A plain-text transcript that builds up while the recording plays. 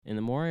And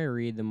the more I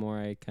read, the more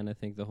I kind of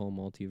think the whole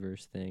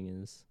multiverse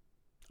thing is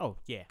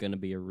gonna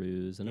be a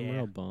ruse, and I'm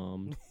real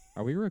bummed.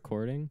 Are we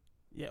recording?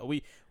 Yeah,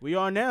 we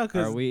are now,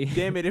 because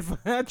damn it, if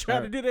I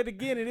try to do that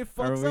again and it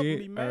fucks up with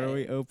me, man. Are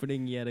we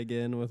opening yet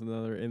again with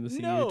another MCU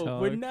talk?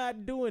 No, we're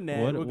not doing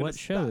that. What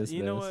show is this?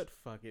 You know what?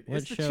 Fuck it. What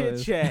it's the show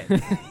Chit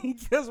Chat.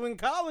 Because when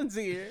Collin's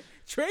here,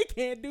 Trey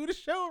can't do the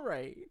show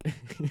right.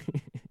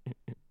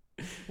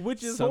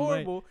 Which is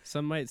horrible.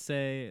 Some might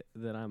say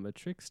that I'm a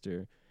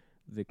trickster,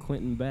 the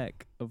Quentin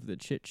Beck of the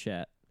Chit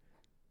Chat.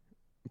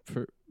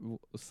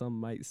 Some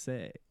might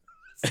say.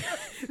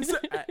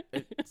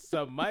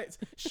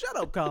 Shut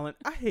up, Collin.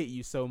 I hate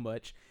you so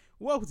much.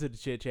 Welcome to the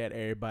Chit Chat,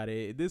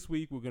 everybody. This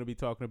week we're going to be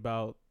talking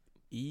about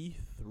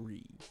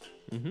E3.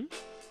 Mm-hmm.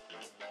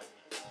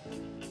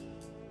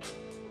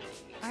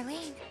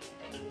 Arlene.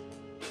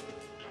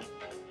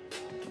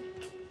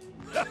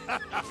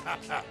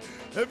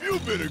 Have you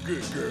been a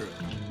good girl?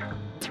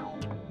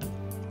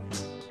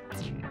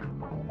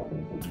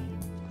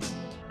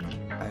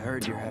 I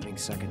heard you're having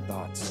second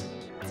thoughts.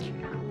 I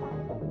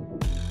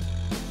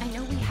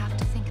know we have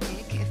to think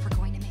big if we're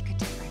going to make a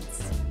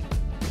difference.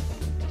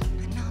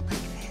 But not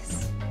like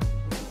this.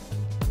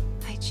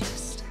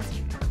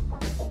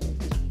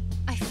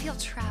 I feel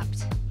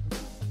trapped.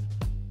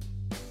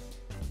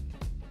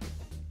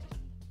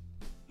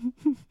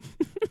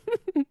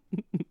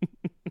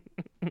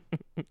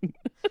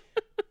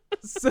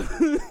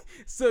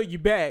 So you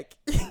back.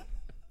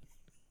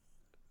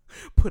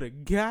 Put a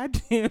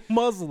goddamn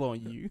muzzle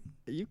on you.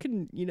 You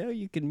can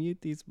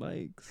mute these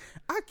mics.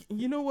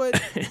 You know what?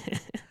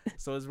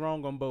 So it's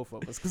wrong on both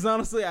of us. Because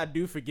honestly, I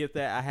do forget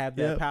that I have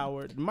that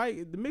power.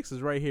 The mix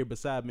is right here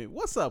beside me.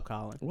 What's up,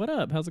 Collin? What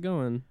up? How's it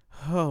going?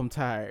 Oh, I'm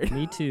tired.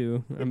 Me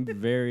too.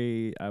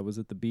 I was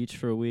at the beach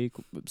for a week,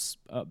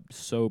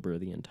 sober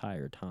the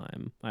entire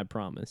time. I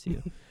promise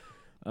you.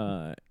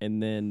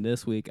 And then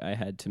this week I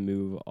had to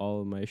move all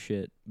of my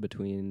shit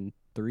between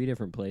 3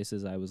 different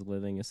places I was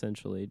living,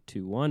 essentially,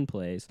 to one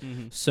place,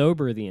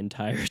 sober the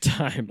entire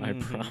time. I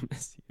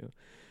promise you.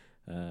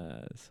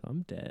 So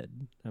I'm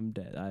dead.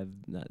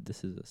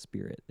 This is a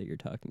spirit that you're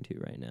talking to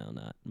right now,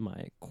 not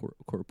my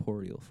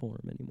corporeal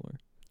form anymore.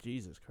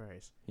 Jesus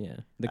Christ.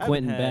 Yeah, the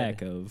Quentin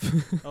Beck of.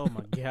 Oh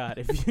my God!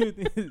 If this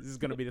is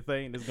gonna be the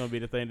thing, this is gonna be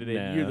the thing today.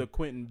 No, you're the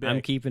Quentin Beck.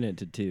 I'm keeping it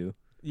to 2.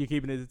 You're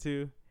keeping it to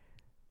 2.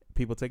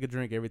 People take a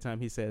drink every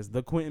time he says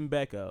the Quentin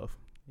Beck of.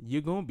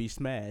 You're gonna be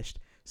smashed.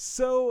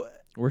 So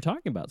we're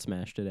talking about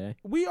Smash today.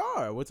 We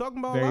are. We're talking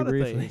about a lot of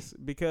things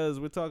because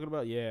we're talking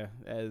about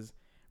as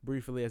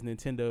briefly as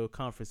Nintendo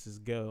conferences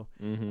go.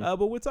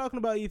 But we're talking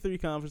about E3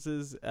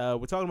 conferences.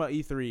 We're talking about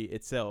E3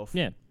 itself.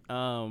 Yeah.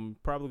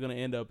 Probably gonna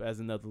end up as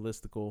another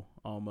listicle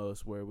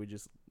almost, where we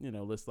just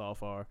list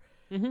off our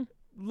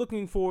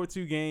looking forward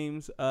to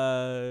games.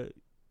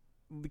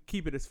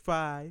 Keep it as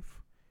 5.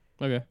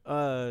 Okay.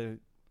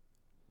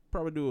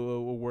 Probably do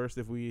a worst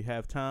if we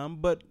have time,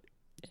 but.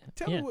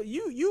 Tell me what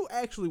you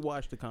actually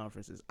watched the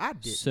conferences. I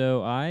did.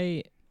 So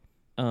I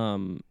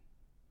am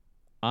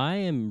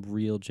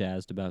real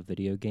jazzed about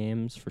video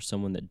games for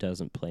someone that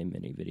doesn't play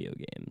many video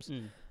games.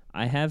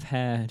 I have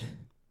had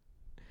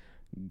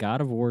God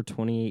of War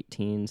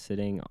 2018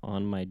 sitting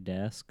on my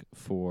desk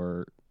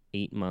for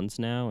 8 months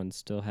now and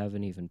still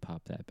haven't even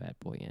popped that bad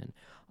boy in.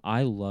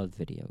 I love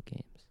video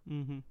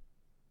games.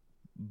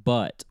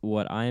 But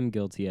what I am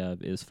guilty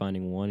of is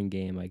finding one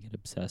game I get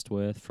obsessed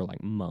with for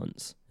like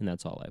months, and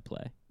that's all I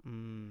play.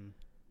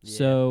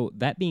 So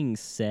that being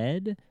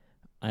said,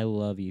 I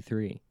love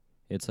E3.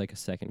 It's like a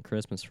second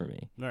Christmas for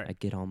me. Right. I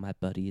get all my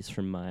buddies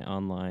from my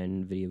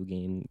online video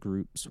game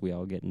groups. We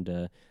all get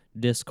into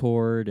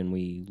Discord and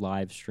we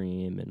live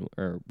stream,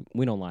 or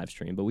we don't live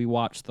stream, but we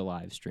watch the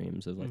live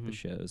streams of like the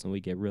shows, and we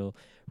get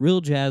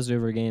real jazzed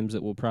over games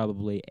that will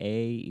probably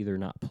A, either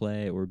not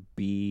play, or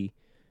B,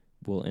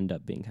 will end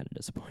up being kind of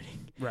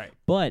disappointing. Right.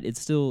 But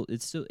it's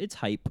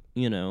hype,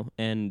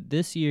 and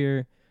this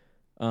year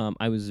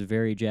I was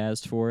very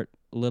jazzed for it,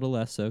 a little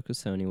less so because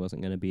Sony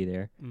wasn't going to be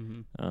there,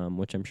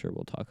 which I'm sure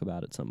we'll talk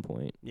about at some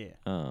point. Yeah.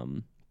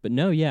 But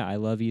no, yeah, I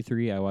love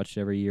E3. I watch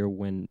it every year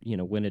when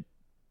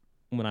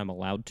I'm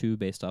allowed to,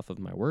 based off of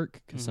my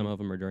work, because some of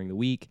them are during the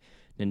week.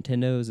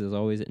 Nintendo's is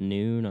always at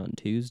noon on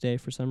Tuesday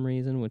for some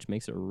reason, which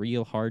makes it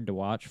real hard to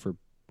watch for.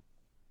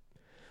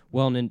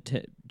 Well, I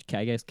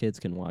guess kids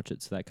can watch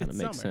it, so that kind of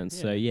makes sense.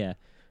 Yeah. So yeah,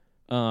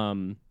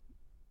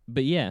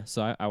 but yeah,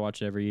 so I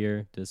watch it every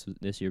year. This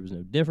year was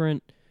no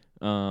different.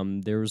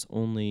 There was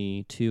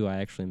only 2 I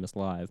actually missed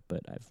live,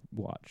 but I've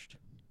watched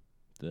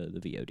the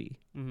VOD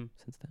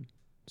since then.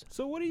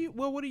 So what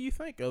do you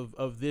think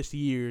of this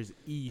year's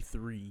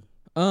E3?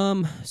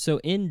 So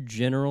in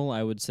general,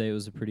 I would say it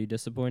was a pretty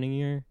disappointing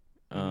year.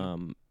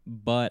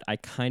 But I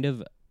kind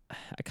of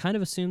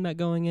assumed that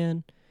going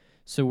in.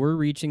 So we're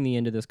reaching the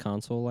end of this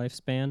console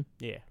lifespan.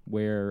 Yeah.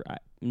 Where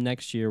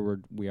next year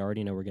we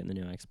already know we're getting the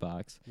new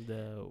Xbox.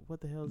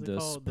 What the hell is it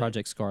called?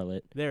 Project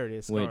Scarlet. There it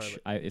is. Scarlet. Which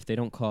if they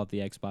don't call it the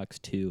Xbox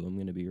 2, I'm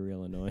gonna be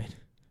real annoyed.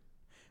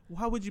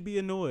 Why would you be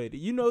annoyed?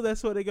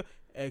 That's what they go.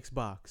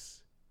 Xbox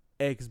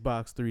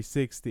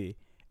 360,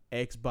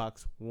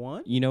 Xbox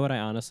One. You know what I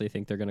honestly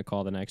think they're going to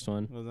call the next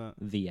one? What's that?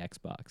 The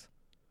Xbox.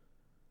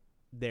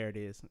 There it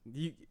is.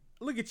 You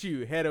look at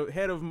you, head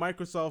of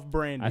Microsoft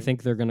branding. I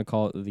think they're going to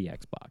call it the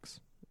Xbox.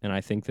 And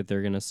I think that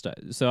they're going to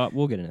so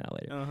we'll get into that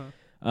later.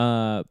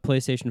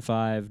 PlayStation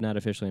 5 not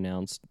officially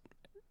announced.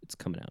 It's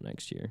coming out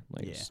next year.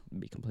 Just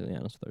be completely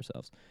honest with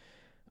ourselves.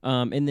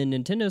 And then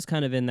Nintendo's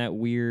kind of in that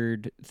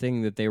weird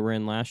thing that they were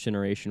in last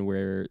generation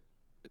where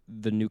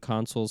the new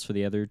consoles for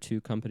the other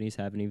two companies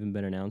haven't even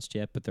been announced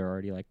yet, but they're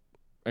already like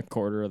a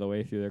quarter of the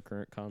way through their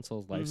current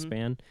console's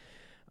lifespan.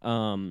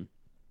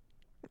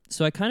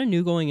 So I kind of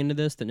knew going into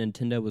this that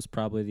Nintendo was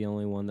probably the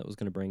only one that was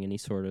going to bring any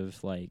sort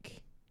of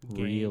like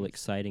real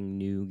exciting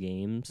new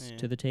games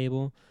to the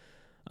table.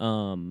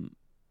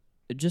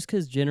 Just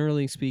because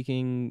generally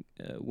speaking,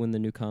 when the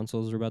new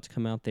consoles are about to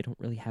come out, they don't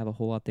really have a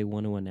whole lot they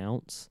want to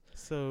announce.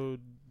 So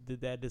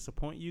did that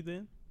disappoint you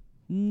then?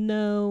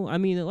 No. I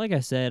mean, like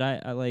I said,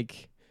 I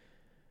like...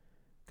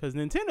 Because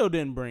Nintendo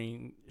didn't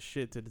bring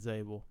shit to the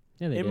table.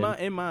 Yeah, they did.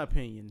 In my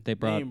opinion, they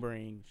didn't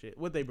bring shit.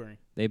 What'd they bring?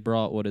 They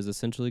brought what is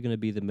essentially going to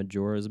be the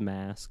Majora's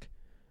Mask.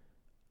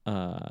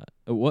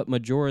 What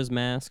Majora's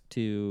Mask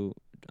to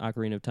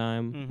Ocarina of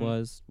Time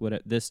was,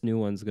 what this new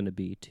one's going to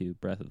be to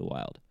Breath of the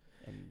Wild.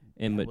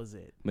 And that was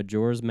it.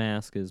 Majora's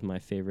Mask is my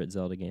favorite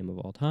Zelda game of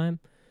all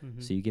time.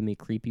 So you give me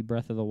creepy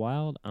Breath of the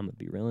Wild, I'm going to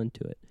be real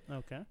into it.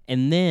 Okay.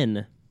 And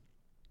then,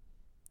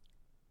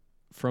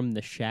 from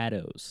the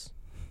shadows,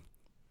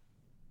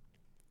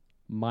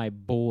 my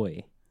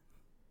boy,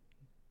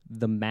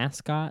 the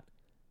mascot,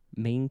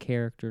 main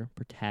character,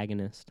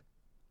 protagonist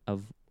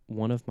of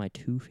one of my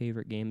two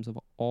favorite games of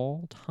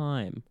all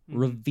time,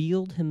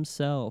 revealed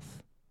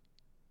himself,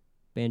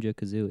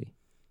 Banjo-Kazooie,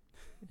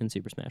 in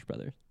Super Smash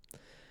Brothers.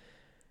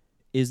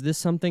 Is this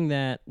something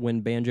that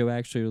when Banjo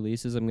actually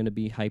releases, I'm going to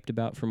be hyped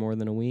about for more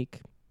than a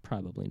week?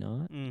 Probably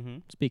not.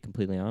 Let's be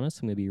completely honest.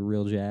 I'm going to be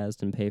real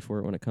jazzed and pay for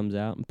it when it comes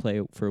out and play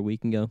it for a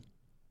week and go,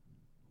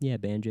 yeah,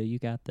 Banjo, you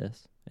got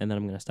this. And then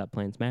I'm going to stop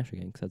playing Smash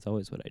again because that's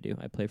always what I do.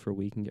 I play for a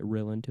week and get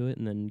real into it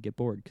and then get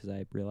bored because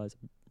I realize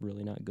I'm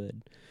really not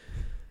good.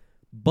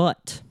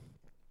 But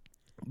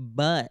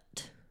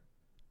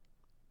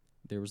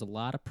there was a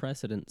lot of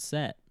precedent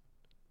set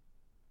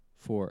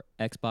for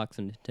Xbox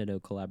and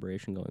Nintendo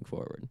collaboration going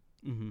forward.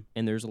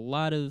 And there's a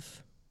lot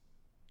of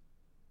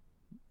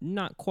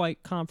not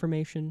quite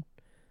confirmation,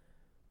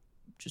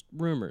 just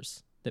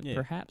rumors that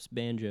perhaps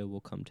Banjo will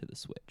come to the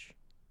Switch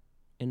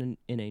in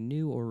a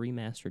new or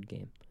remastered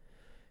game.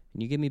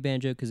 And you give me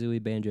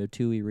Banjo-Kazooie,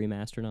 Banjo-Tooie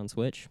remastered on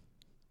Switch,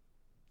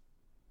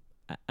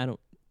 I don't...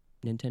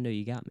 Nintendo,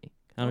 you got me.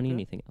 I don't need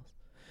anything else.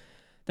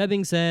 That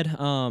being said,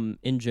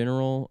 in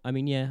general, I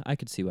mean, yeah, I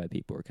could see why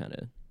people were kind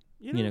of,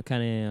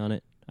 kind of on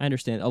it. I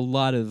understand. A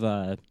lot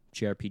of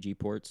JRPG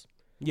ports.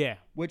 Yeah.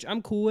 Which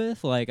I'm cool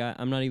with. Like,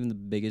 I'm not even the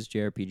biggest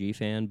JRPG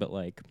fan, but,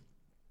 like,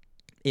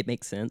 it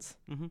makes sense.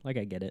 Like,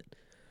 I get it.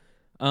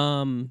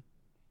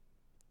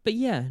 But,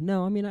 yeah,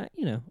 no, I mean,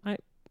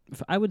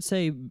 I would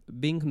say,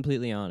 being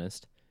completely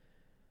honest,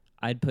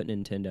 I'd put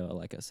Nintendo at,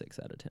 like, a 6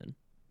 out of 10.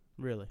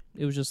 Really?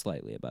 It was just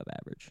slightly above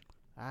average.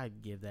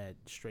 I'd give that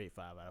straight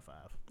 5 out of 5.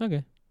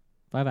 Okay.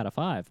 5 out of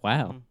 5.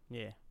 Wow.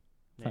 Yeah.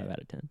 5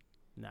 out of 10.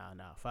 No,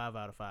 5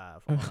 out of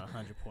 5 on a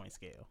 100-point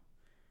scale.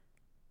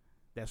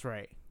 That's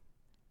right.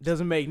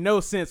 Doesn't make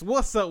no sense.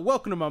 What's up?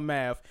 Welcome to my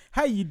math.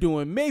 How you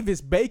doing? Mavis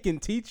Bacon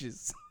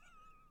teaches.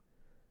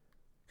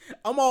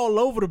 I'm all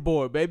over the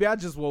board, baby. I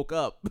just woke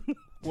up.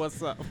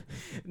 What's up?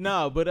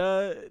 I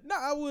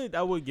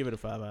would give it a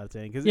 5 out of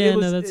 10 because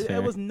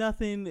it was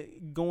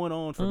nothing going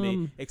on for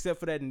me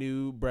except for that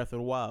new Breath of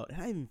the Wild. And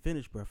I didn't even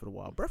finish Breath of the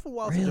Wild. Breath of the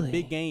Wild is such a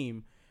big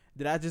game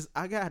that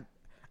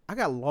I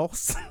got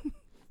lost.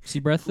 See,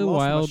 Breath of the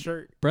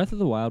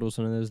Wild was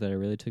one of those that I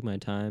really took my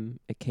time.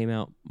 It came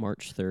out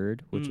March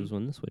 3rd, which was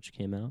when the Switch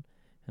came out,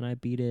 and I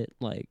beat it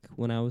like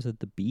when I was at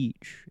the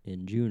beach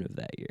in June of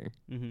that year.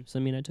 So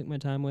I mean, I took my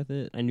time with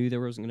it. I knew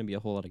there wasn't going to be a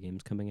whole lot of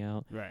games coming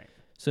out. Right.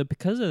 So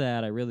because of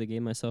that, I really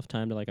gave myself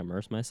time to like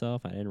immerse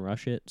myself. I didn't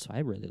rush it, so I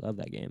really love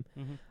that game.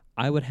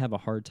 I would have a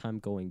hard time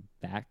going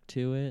back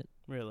to it.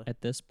 Really?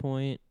 At this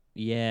point,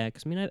 yeah,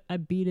 because I mean, I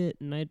beat it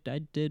and I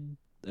did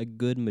a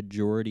good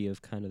majority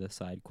of kind of the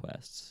side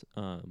quests.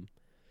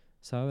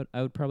 So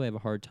I would probably have a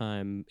hard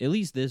time, at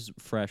least this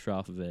fresh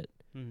off of it,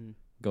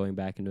 going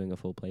back and doing a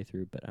full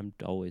playthrough. But I'm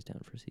always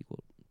down for a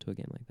sequel to a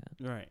game like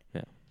that. Right.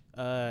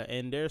 Yeah.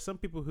 And there are some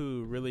people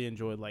who really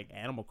enjoyed like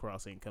Animal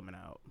Crossing coming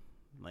out.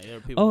 Like there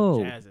are people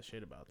who jazz as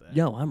shit about that.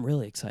 Yo, I'm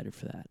really excited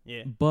for that.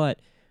 Yeah.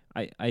 But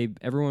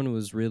everyone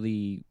was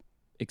really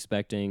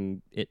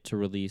expecting it to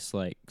release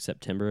like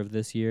September of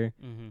this year.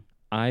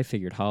 I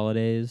figured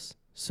holidays.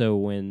 So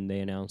when they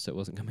announced it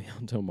wasn't coming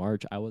out until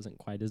March, I wasn't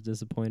quite as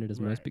disappointed as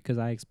most because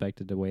I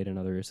expected to wait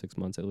another 6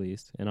 months at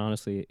least. And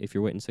honestly, if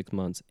you're waiting 6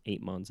 months,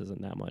 8 months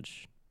isn't that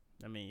much.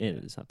 I mean,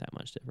 it's not that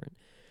much different.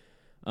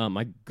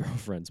 My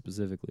girlfriend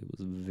specifically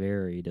was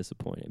very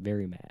disappointed,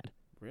 very mad.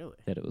 Really?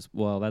 That it was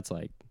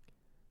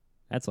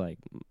that's like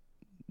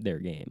their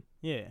game.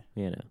 Yeah.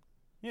 You know.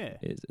 Yeah.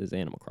 Is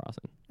Animal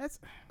Crossing. That's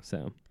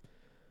so.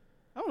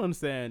 I don't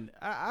understand.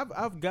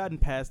 I've gotten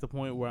past the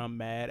point where I'm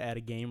mad at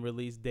a game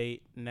release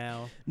date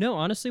now. No,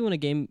 honestly, when a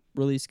game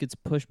release gets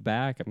pushed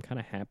back, I'm kind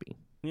of happy.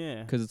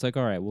 Yeah. Because it's like,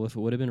 all right, well, if it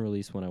would have been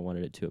released when I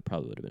wanted it to, it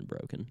probably would have been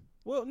broken.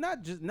 Well,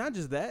 not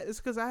just that. It's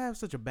because I have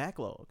such a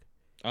backlog.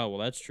 Oh, well,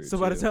 that's true. So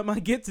by the time I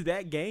get to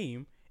that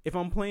game, if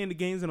I'm playing the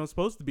games that I'm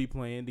supposed to be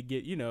playing to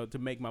get, to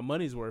make my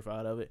money's worth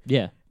out of it,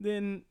 yeah,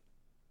 then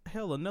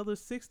hell, another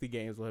 60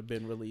 games will have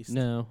been released.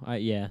 No, I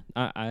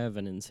have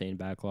an insane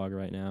backlog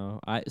right now.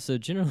 So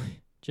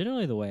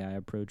generally the way I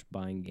approach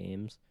buying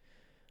games,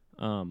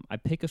 I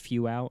pick a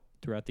few out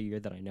throughout the year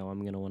that I know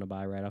I'm gonna want to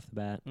buy right off the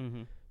bat.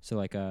 Mm-hmm. So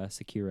like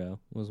Sekiro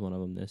was one of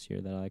them this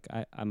year that I like.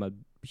 I'm a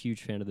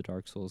huge fan of the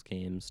Dark Souls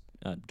games.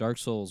 Dark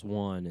Souls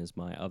 1 is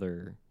my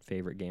other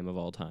favorite game of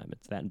all time.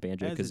 It's that and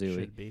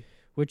Banjo-Kazooie,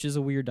 which is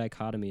a weird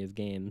dichotomy of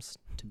games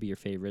to be your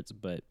favorites,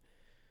 but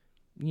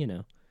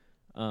yin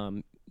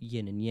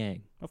and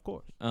yang. Of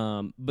course.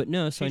 But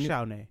no, so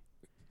Shawnee.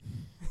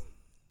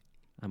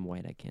 I'm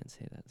white, I can't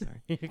say that,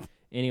 sorry.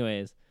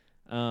 Anyways,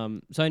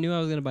 so I knew I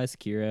was gonna buy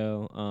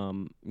Sekiro.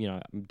 I'm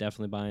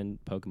definitely buying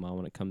Pokemon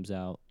when it comes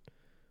out.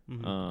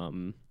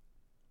 Mm-hmm.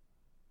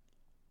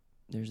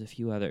 There's a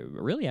few other.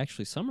 Really,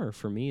 actually, summer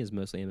for me is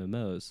mostly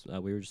MMOs.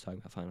 We were just talking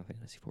about Final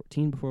Fantasy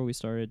 14 before we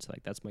started. So,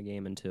 like, that's my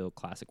game until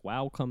Classic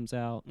WoW comes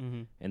out.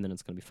 Mm-hmm. And then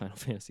it's going to be Final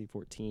Fantasy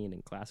 14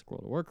 and Classic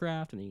World of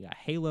Warcraft. And then you got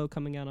Halo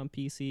coming out on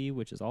PC,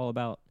 which is all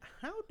about...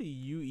 How do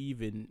you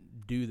even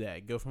do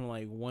that? Go from,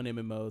 like, one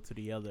MMO to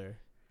the other?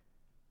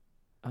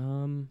 I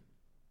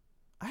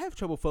have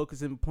trouble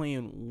focusing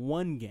playing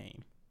one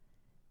game.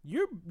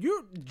 You're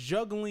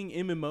juggling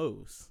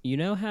MMOs. You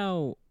know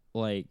how,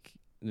 like...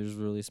 There's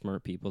really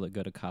smart people that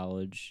go to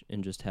college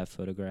and just have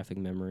photographic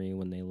memory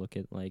when they look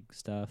at, like,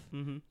 stuff.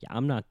 Mm-hmm. Yeah,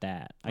 I'm not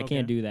that. I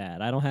can't do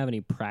that. I don't have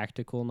any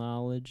practical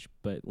knowledge,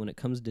 but when it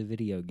comes to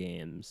video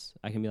games,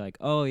 I can be like,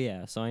 oh,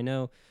 yeah, so I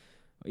know,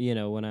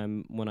 when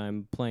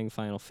I'm playing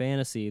Final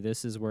Fantasy,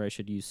 this is where I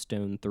should use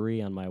Stone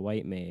 3 on my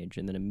White Mage,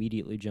 and then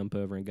immediately jump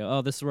over and go,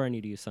 oh, this is where I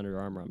need to use Thunder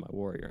Armor on my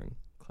Warrior in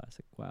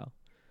Classic WoW.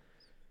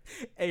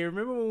 Hey,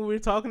 remember when we were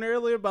talking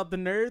earlier about the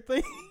nerd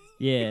thing?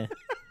 Yeah.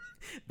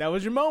 That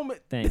was your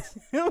moment. Thanks.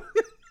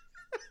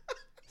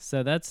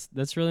 So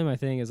that's really my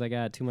thing is I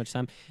got too much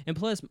time. And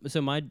plus,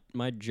 so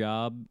my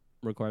job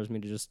requires me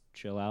to just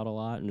chill out a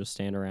lot and just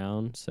stand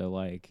around. So,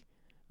 like,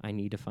 I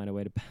need to find a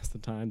way to pass the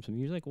time. So I'm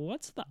usually like,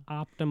 what's the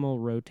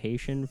optimal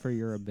rotation for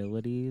your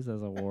abilities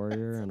as a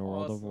warrior in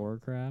World of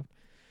Warcraft?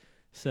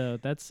 So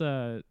that's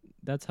how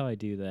I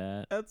do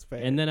that. That's fair.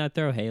 And then I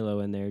throw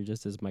Halo in there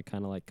just as my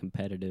kind of, like,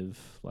 competitive,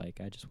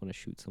 like, I just want to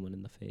shoot someone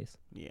in the face.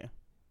 Yeah.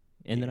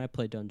 And then I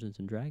play Dungeons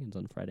and Dragons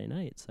on Friday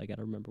nights. So I got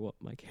to remember what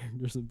my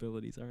character's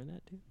abilities are in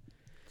that too.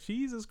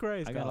 Jesus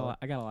Christ! I got a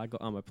lot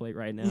on my plate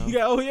right now.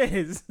 Yeah,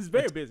 it's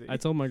very busy. I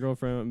told my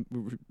girlfriend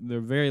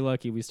they're very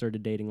lucky we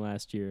started dating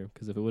last year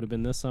because if it would have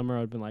been this summer,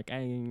 I'd been like,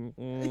 hey,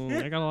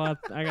 I got a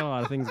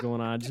lot of things going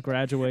on. I just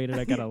graduated.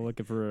 I gotta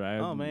look for.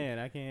 Oh man,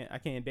 I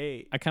can't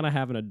date. I kind of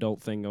have an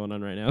adult thing going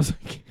on right now. So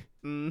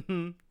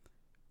mm-hmm.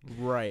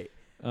 Right.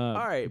 All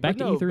right, back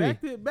to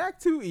E3. Back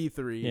to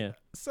E3. Yeah.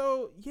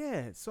 So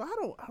I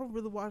don't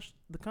really watch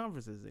the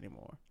conferences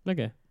anymore.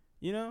 Okay.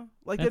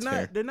 Like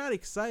That's they're not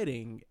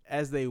exciting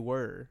as they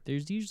were.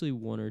 There's usually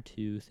one or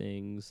two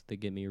things that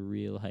get me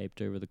real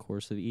hyped over the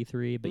course of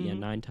E3, but yeah,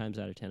 9 times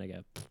out of 10 I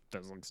go,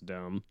 that looks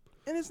dumb.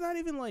 And it's not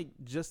even like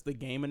just the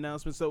game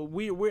announcement. So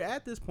we're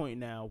at this point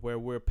now where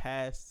we're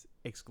past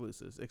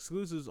exclusives.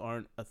 Exclusives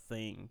aren't a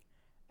thing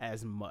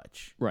as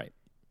much. Right.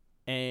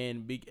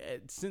 And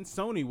since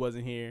Sony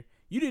wasn't here,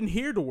 you didn't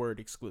hear the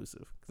word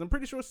exclusive. Because I'm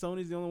pretty sure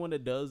Sony's the only one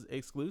that does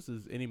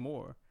exclusives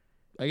anymore.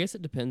 I guess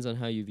it depends on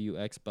how you view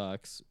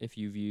Xbox. If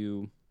you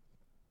view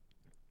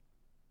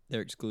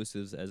their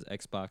exclusives as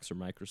Xbox or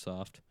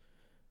Microsoft.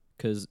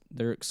 Because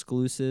their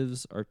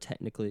exclusives are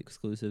technically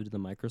exclusive to the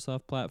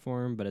Microsoft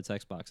platform, but it's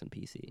Xbox and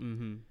PC.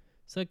 Mm-hmm.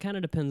 So it kind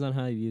of depends on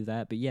how you view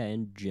that. But yeah,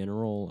 in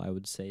general, I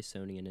would say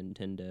Sony and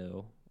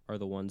Nintendo are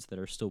the ones that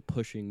are still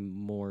pushing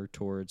more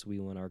towards we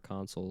want our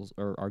consoles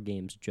or our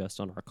games just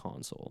on our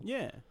console.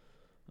 Yeah.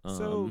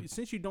 So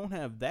since you don't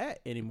have that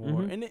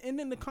anymore, and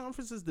then the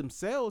conferences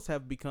themselves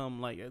have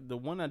become like the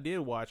one I did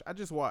watch.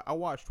 I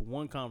watched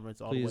one conference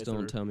all the way through. Please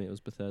don't tell me it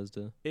was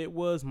Bethesda. It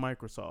was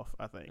Microsoft,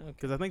 I think,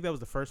 because I think that was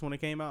the first one that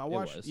came out. I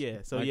watched.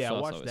 I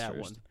watched that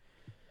one,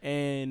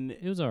 and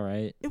it was all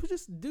right. It was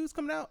just dudes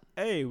coming out.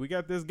 Hey, we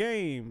got this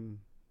game.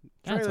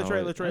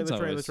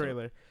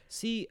 Trailer.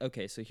 See,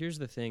 okay, so here's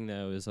the thing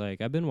though: is like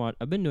I've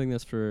been doing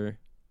this for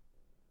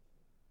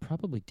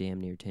probably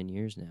damn near 10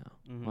 years now,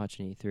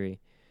 watching E3.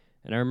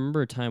 And I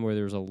remember a time where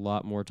there was a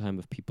lot more time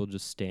of people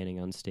just standing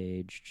on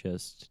stage,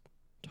 just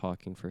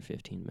talking for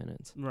 15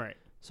 minutes. Right.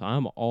 So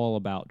I'm all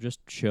about just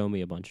show me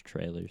a bunch of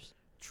trailers.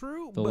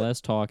 True. The less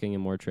talking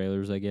and more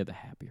trailers I get, the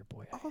happier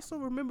boy I am. Also,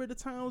 remember the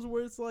times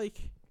where it's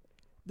like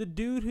the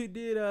dude who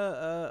did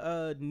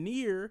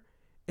Nier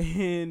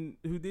and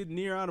who did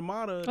Nier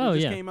Automata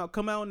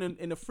come out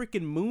in a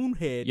freaking moon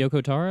head.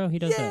 Yoko Taro, he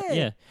does that.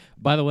 Yeah.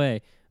 By the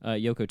way,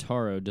 Yoko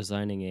Taro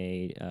designing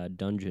a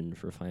dungeon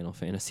for Final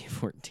Fantasy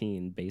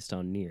XIV based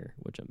on Nier,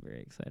 which I'm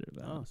very excited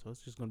about. Oh, so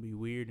it's just gonna be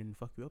weird and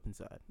fuck you up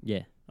inside.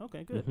 Yeah.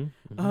 Okay, good.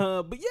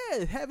 Mm-hmm. But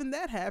yeah, having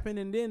that happen,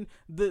 and then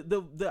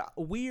the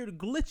weird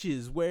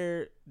glitches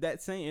where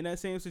in that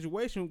same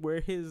situation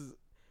where his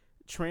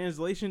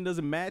translation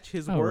doesn't match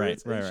his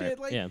words and shit.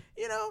 Like,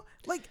 you know,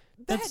 like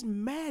that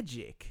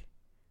magic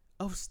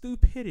of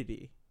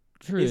stupidity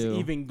is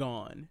even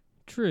gone.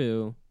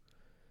 True.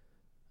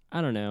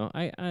 I don't know.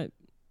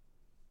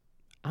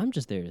 I'm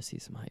just there to see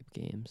some hype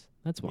games.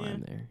 That's why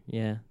I'm there.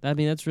 Yeah. I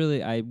mean, that's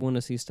really, I want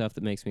to see stuff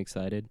that makes me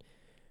excited.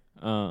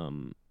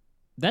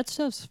 That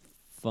stuff's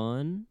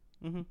fun,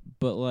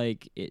 but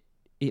like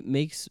it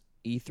makes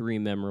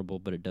E3 memorable,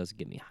 but it does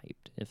get me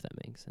hyped, if that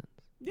makes sense.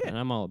 Yeah. And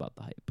I'm all about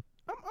the hype.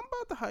 I'm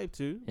about the hype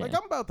too. Yeah. Like,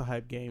 I'm about the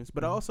hype games,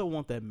 but I also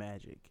want that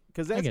magic.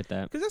 I get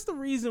that. Because that's the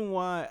reason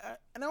why,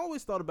 and I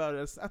always thought about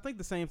it. I think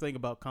the same thing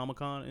about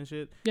Comic-Con and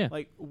shit. Yeah.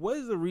 Like, what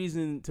is the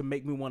reason to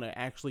make me want to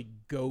actually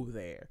go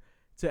there?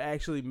 To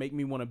actually make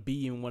me want to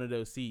be in one of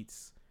those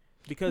seats?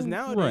 Because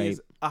nowadays,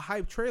 a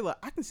hype trailer,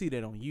 I can see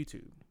that on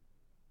YouTube.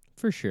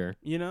 For sure.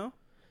 You know?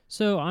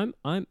 So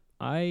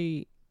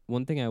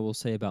one thing I will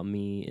say about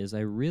me is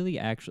I really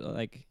actually,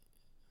 like,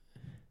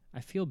 I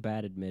feel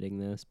bad admitting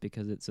this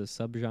because it's a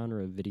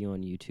subgenre of video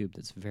on YouTube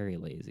that's very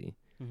lazy.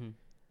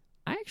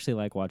 I actually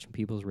like watching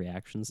people's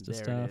reactions to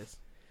stuff. It is.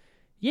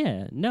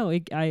 Yeah, no,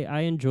 I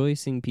enjoy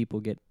seeing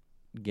people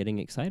getting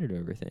excited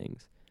over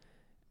things.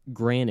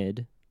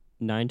 Granted,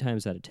 9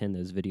 times out of 10,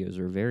 those videos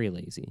are very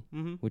lazy,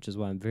 which is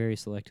why I'm very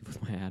selective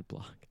with my ad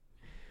block.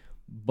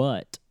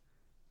 But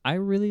I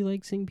really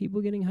like seeing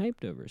people getting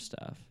hyped over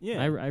stuff.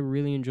 Yeah, I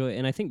really enjoy it,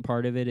 and I think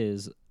part of it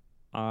is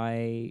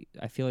I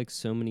feel like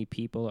so many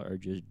people are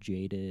just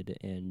jaded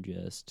and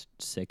just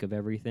sick of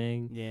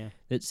everything. Yeah,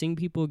 that seeing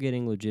people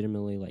getting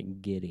legitimately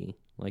like giddy,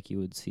 like you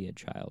would see a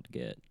child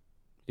get,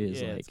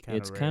 is like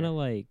it's kind of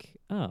like,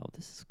 oh,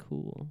 this is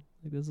cool.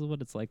 Like, this is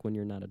what it's like when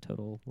you're not a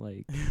total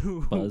like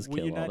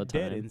buzzkill all the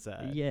time. Dead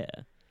inside. Yeah,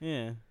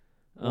 yeah.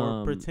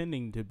 Or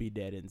pretending to be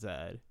dead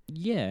inside.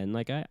 Yeah, and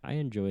like I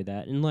enjoy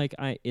that, and like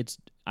I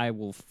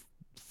will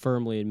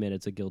firmly admit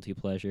it's a guilty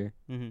pleasure.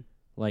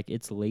 Like,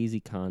 it's lazy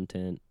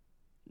content.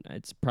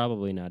 It's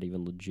probably not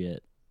even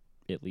legit,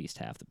 at least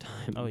half the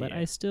time. Oh, but yeah.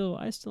 I still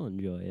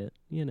enjoy it.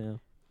 You know.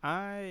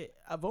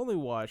 I've only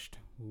watched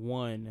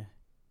one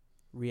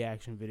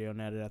reaction video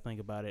now that I think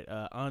about it.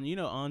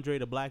 Andre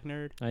the Black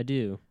Nerd? I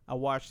do. I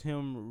watched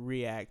him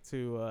react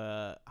to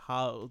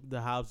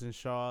the Hobbs and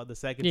Shaw, the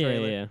second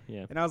trailer.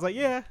 Yeah. And I was like,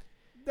 yeah,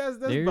 that's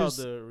about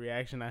the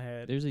reaction I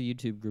had. There's a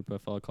YouTube group I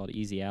follow called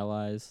Easy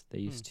Allies. They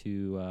used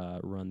to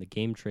run the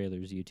Game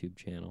Trailers YouTube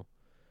channel.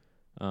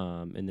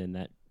 And then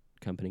that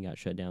company got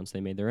shut down, so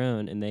they made their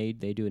own, and they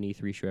do an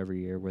E3 show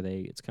every year where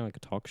it's kind of like a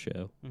talk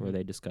show where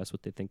they discuss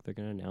what they think they're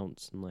going to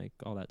announce and like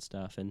all that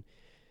stuff. And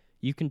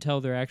you can tell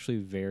they're actually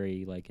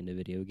very like into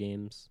video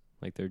games.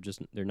 Like,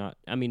 they're not,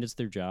 I mean, it's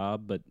their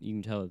job, but you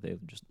can tell that they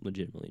just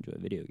legitimately enjoy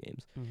video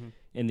games.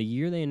 And the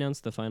year they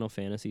announced the Final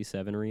Fantasy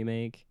VII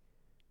remake,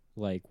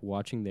 like,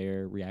 watching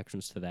their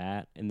reactions to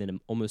that, and then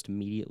almost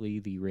immediately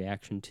the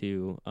reaction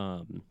to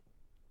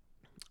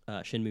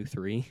Shenmue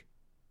 3,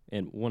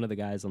 and one of the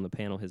guys on the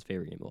panel, his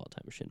favorite game of all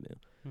time is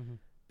Shenmue.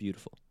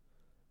 Beautiful.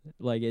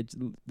 Like,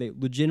 they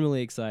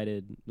legitimately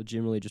excited,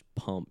 legitimately just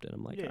pumped, and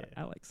I'm like,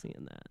 I like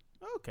seeing that.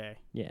 Okay.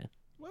 Yeah.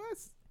 Well,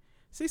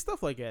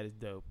 stuff like that is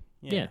dope.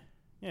 Yeah.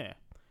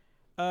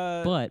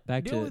 But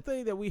back to the only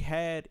thing that we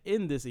had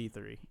in this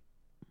E3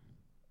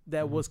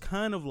 that was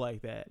kind of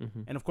like that,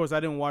 and of course I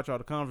didn't watch all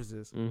the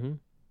conferences,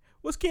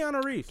 was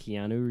Keanu Reeves.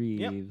 Keanu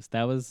Reeves.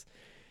 That was,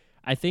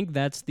 I think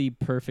that's the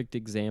perfect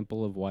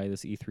example of why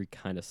this E3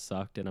 kind of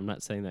sucked. And I'm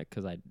not saying that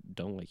because I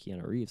don't like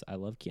Keanu Reeves. I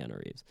love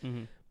Keanu Reeves.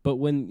 But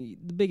when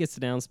the biggest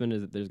announcement is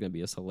that there's going to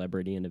be a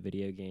celebrity in a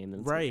video game,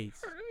 then right.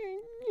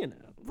 Like,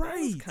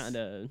 right. Kind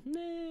of,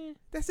 nah.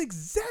 That's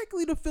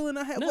exactly the feeling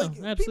I have. No, like,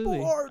 absolutely.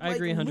 People are I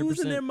agree 100%.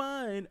 Losing their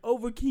mind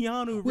over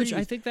Keanu Reeves. Which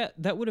I think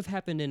that would have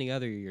happened any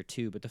other year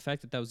too, but the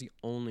fact that was the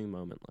only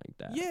moment like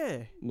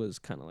that was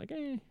kind of like,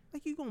 eh.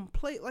 Like, you gonna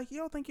play, like,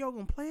 y'all think y'all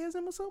gonna play as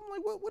him or something?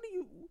 Like, what do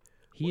you...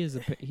 He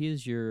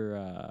is your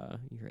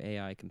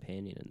AI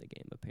companion in the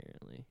game,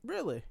 apparently.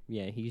 Really?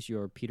 Yeah, he's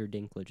your Peter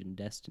Dinklage in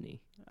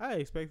Destiny. I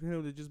expected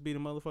him to just be the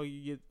motherfucker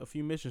you get a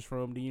few missions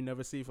from that you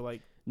never see for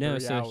like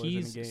 30 no. hours So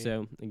in the game.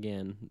 So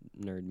again,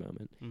 nerd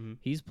moment.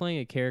 He's playing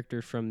a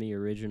character from the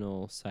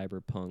original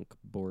Cyberpunk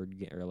board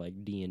or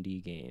like D&D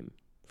game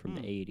from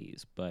the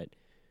 80s, but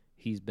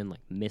he's been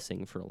like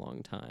missing for a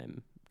long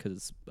time because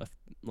it's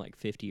like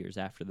 50 years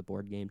after the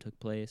board game took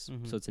place.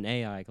 So it's an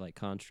AI like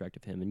construct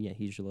of him, and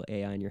he's your little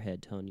AI in your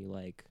head telling you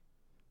like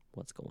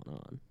what's going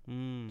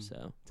on.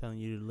 So telling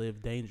you to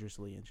live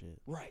dangerously and shit.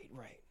 Right.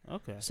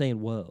 Okay.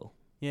 Saying whoa.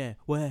 Yeah.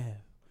 Whoa.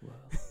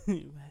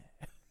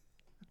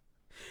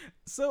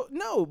 So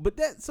no, but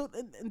that's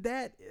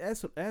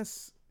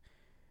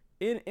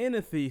in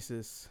a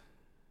thesis,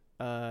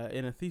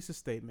 in a thesis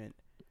statement,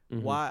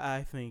 why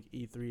I think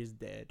E3 is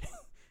dead.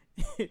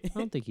 I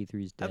don't think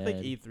E3's I dead.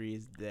 think E3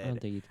 is dead. I don't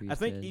think E3's I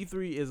think dead.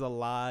 E3 is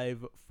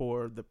alive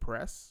for the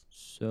press.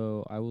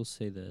 So I will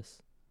say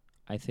this.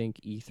 I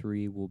think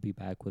E3 will be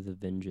back with a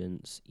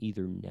vengeance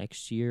either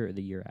next year or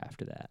the year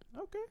after that.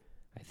 Okay.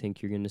 I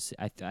think you're going to see,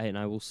 and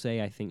I will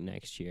say I think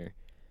next year,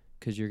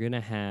 because you're going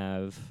to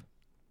have,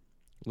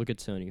 look at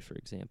Sony, for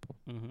example.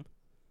 Mm-hmm.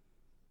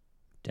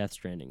 Death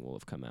Stranding will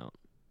have come out.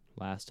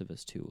 Last of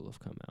Us 2 will have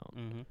come out.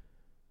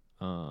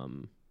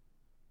 Mm-hmm.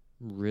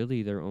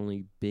 Really, their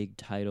only big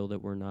title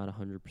that we're not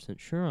 100%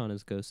 sure on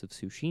is Ghost of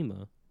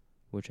Tsushima,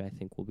 which I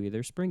think will be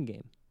their spring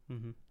game.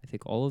 Mm-hmm. I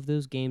think all of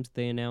those games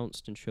they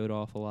announced and showed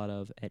off a lot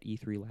of at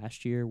E3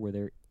 last year were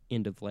their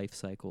end-of-life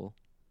cycle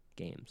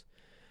games.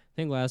 I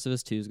think Last of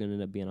Us 2 is going to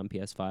end up being on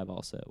PS5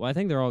 also. Well, I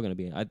think they're all going to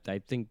be. I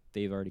think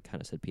they've already kind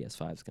of said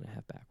PS5 is going to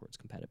have backwards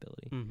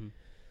compatibility. Mm-hmm.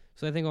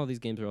 So I think all these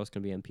games are also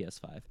going to be on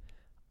PS5.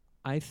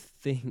 I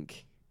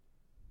think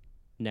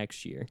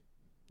next year,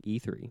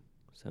 E3,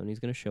 Sony's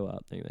going to show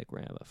up. They're like, we're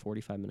going to have a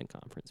 45-minute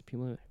conference.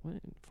 People are like,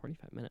 what?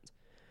 45 minutes?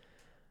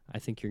 I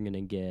think you're going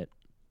to get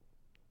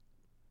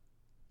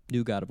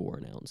new God of War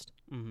announced.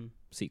 Mm-hmm.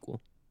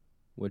 Sequel,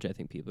 which I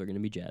think people are going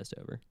to be jazzed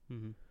over.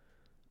 Mm-hmm.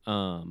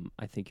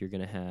 I think you're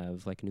going to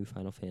have like a new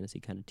Final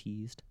Fantasy kind of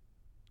teased.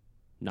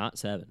 Not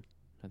 7.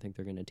 I think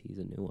they're going to tease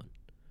a new one.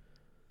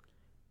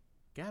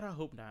 God, I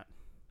hope not.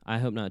 I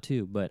hope not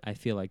too, but I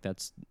feel like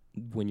that's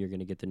when you're going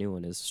to get the new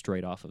one is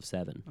straight off of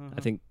 7.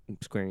 I think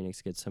Square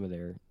Enix gets some of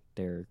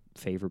their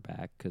favor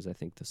back because I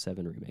think the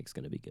 7 remake's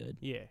going to be good.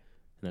 Yeah. And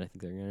then I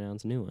think they're going to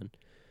announce a new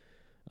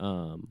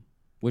one.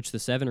 Which the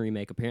 7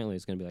 remake apparently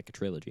is going to be like a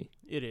trilogy.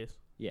 It is.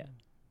 Yeah.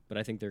 But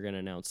I think they're going to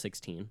announce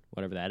 16,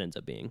 whatever that ends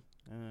up being.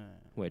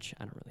 Which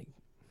I don't really,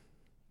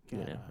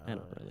 I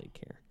don't really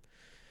care.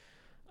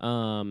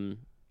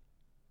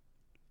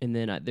 And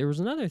then there was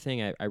another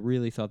thing I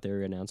really thought they were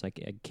going to announce. I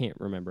can't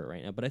remember it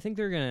right now, but I think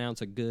they're going to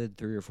announce a good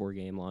 3 or 4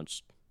 game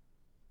launch,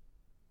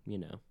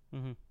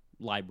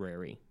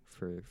 library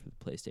for the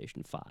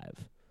PlayStation 5.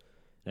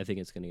 And I think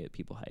it's going to get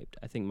people hyped.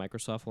 I think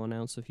Microsoft will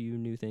announce a few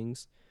new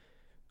things.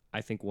 I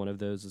think one of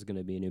those is going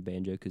to be a new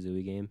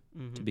Banjo-Kazooie game,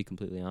 to be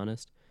completely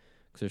honest.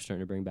 Because they're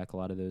starting to bring back a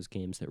lot of those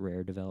games that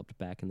Rare developed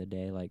back in the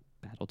day, like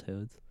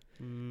Battletoads,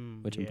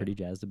 which I'm pretty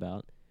jazzed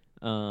about.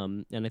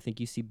 And I think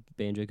you see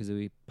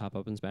Banjo-Kazooie pop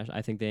up in Smash.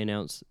 I think they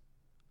announced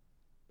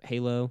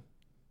Halo,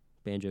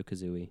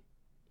 Banjo-Kazooie,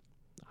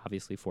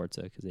 obviously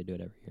Forza, because they do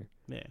it every year.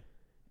 Yeah.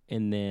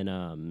 And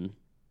then,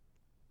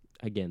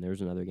 again,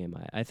 there's another game.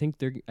 I think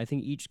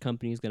each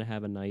company is going to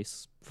have a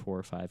nice 4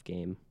 or 5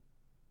 game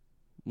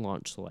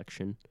launch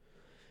selection.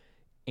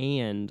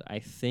 And I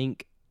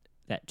think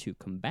that to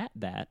combat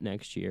that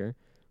next year,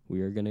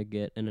 we are going to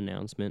get an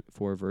announcement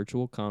for a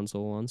virtual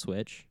console on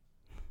Switch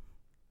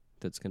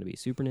that's going to be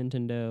Super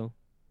Nintendo,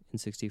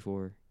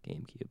 N64,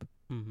 GameCube.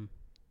 Mm-hmm.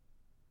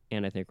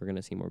 And I think we're going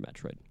to see more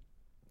Metroid.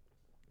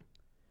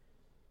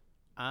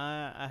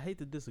 I hate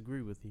to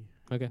disagree with you.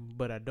 Okay.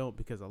 But I don't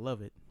because I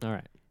love it. All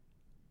right.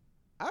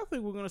 I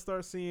think we're going to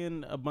start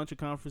seeing a bunch of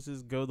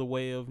conferences go the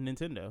way of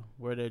Nintendo,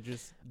 where they're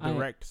just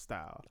direct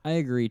style. I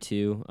agree,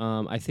 too.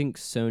 I think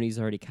Sony's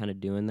already kind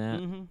of doing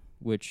that,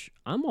 which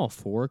I'm all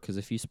for, because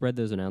if you spread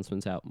those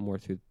announcements out more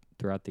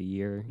throughout the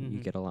year, you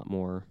get a lot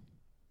more.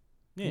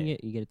 Yeah.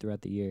 You get it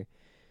throughout the year.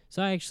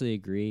 So I actually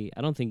agree.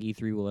 I don't think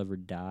E3 will ever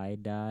die,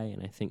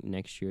 and I think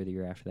next year, the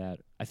year after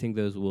that, I think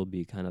those will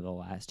be kind of the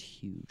last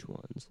huge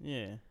ones.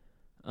 Yeah.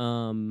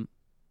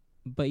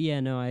 But yeah,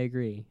 no, I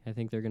agree. I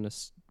think they're going to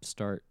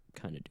start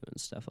kind of doing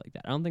stuff like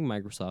that. I don't think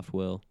Microsoft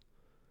will.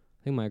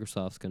 I think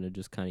Microsoft's going to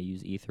just kind of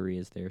use E3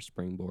 as their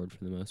springboard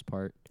for the most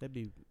part. That'd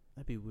be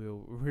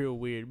real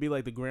weird. It'd be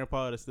like the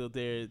grandpa that's still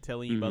there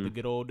telling you about the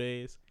good old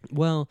days.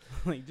 Well,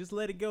 like, just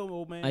let it go,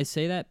 old man. I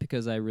say that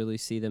because I really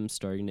see them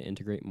starting to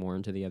integrate more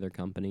into the other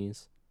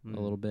companies a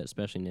little bit,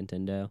 especially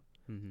Nintendo.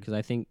 Because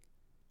I think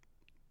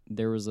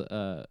there was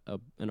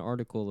an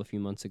article a few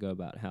months ago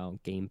about how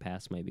Game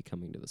Pass might be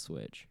coming to the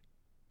Switch.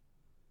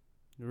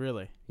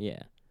 Really?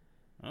 Yeah.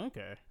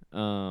 Okay.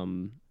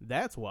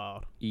 That's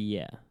wild.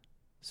 Yeah.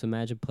 So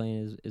imagine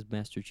playing as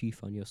Master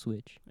Chief on your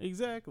Switch.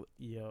 Exactly.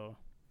 Yo.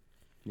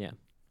 Yeah.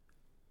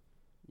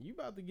 You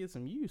about to get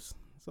some use.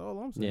 That's all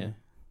I'm saying. Yeah.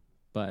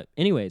 But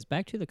anyways,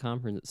 back to the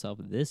conference itself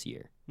this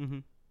year. Mm-hmm.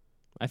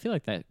 I feel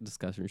like that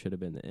discussion should have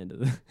been the end of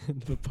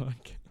the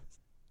podcast.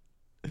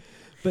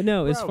 But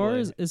no,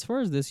 Probably. as far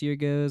as this year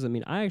goes, I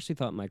mean, I actually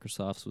thought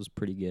Microsoft's was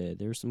pretty good.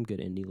 There's some good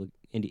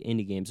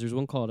indie games. There's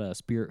one called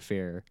Spirit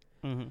Fair,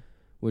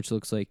 which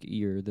looks like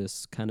you're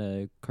this kind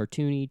of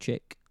cartoony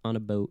chick on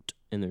a boat,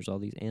 and there's all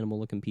these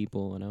animal-looking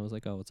people, and I was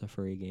like, oh, it's a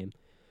furry game.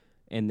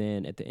 And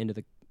then at the end of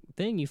the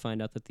thing, you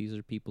find out that these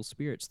are people's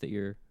spirits that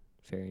you're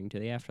ferrying to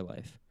the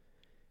afterlife.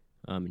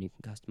 And you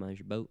can customize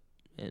your boat.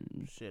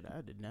 And shit,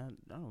 I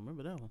don't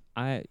remember that one.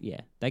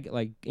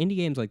 Like indie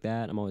games like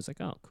that, I'm always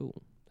like, oh,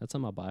 cool. That's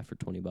something I'll buy for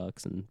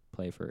 $20 and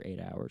play for 8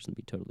 hours and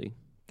be totally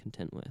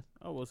content with.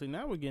 Oh, well, see,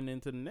 now we're getting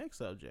into the next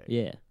subject.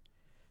 Yeah.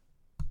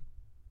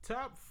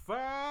 Top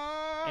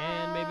 5.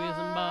 And maybe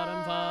some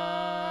bottom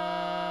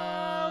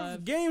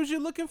 5. Games you're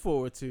looking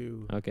forward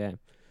to. Okay.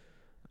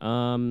 So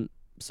I'm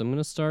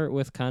gonna start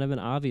with kind of an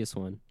obvious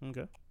one.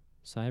 Okay.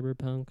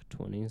 Cyberpunk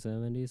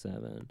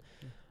 2077.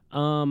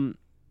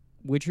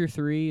 Witcher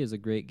 3 is a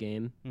great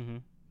game Mm-hmm.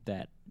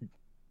 that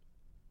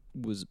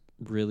was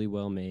really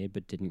well made,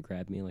 but didn't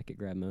grab me like it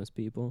grabbed most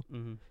people.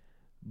 Mm-hmm.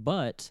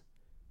 But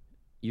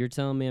you're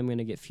telling me I'm going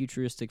to get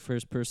futuristic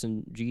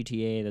first-person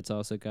GTA that's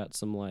also got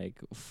some, like,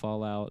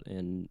 Fallout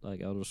and,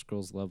 like, Elder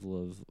Scrolls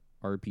level of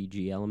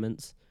RPG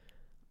elements.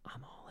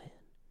 I'm all in.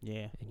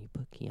 Yeah. And you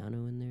put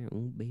Keanu in there,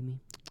 ooh, baby,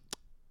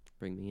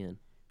 bring me in.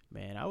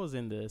 Man, I was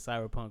into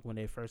Cyberpunk when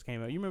they first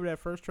came out. You remember that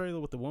first trailer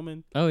with the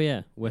woman? Oh,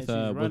 yeah, with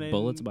running.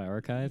 Bullets by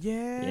Archive?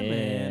 Yeah,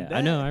 man.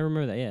 I know, I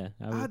remember that,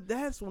 yeah.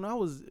 That's when I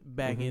was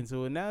back Mhm.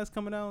 into it. Now it's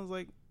coming out, I was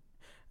like,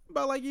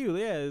 about like you.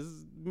 Yeah, it's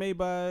made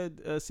by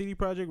CD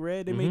Projekt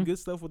Red. They made Mhm. good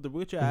stuff with The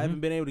Witcher. Mhm. I haven't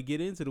been able to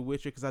get into The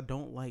Witcher because I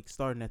don't like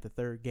starting at the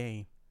third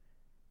game.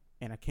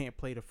 And I can't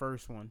play the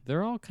first one.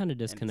 They're all kind of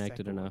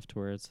disconnected second one. enough to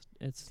where it's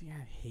See,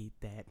 I hate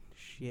that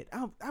shit.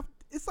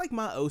 It's like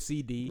my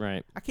OCD.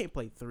 right. I can't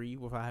play 3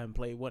 if I haven't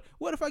played 1.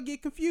 What if I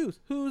get confused?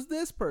 Who's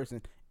this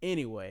person?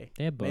 Anyway,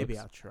 They have books. maybe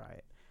I'll try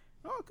it.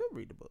 Oh, I could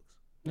read the books.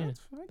 Yeah,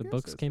 I the guess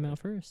books that's came fair. out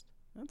first,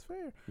 That's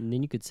fair. and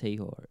then you could say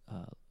you're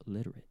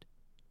literate.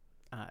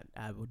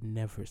 I would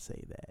never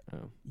say that.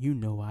 Oh. You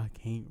know I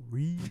can't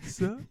read,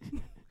 sir.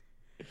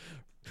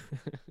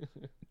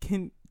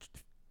 Can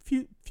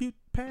future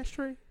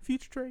Trey?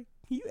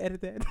 Can you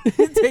edit that?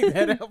 Take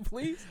that out,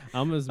 please. I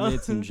almost made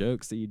some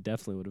jokes that you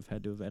definitely would have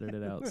had to have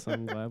edited out, so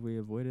I'm glad we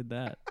avoided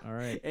that. All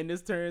right. And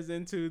this turns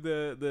into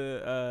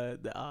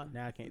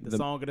now I can't. The The-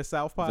 Song of the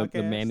South podcast.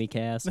 The Mammy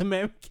cast. The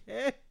Mammy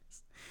cast.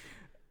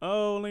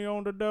 Only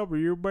on the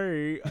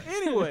WB.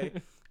 Anyway,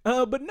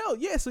 but no,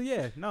 yeah. So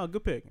yeah, no,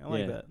 good pick. I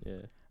like that.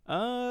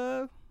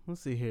 Yeah.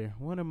 Let's see here.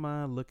 What am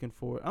I looking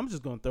for? I'm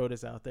just gonna throw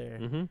this out there,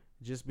 Mm-hmm.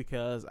 just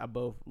because I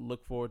both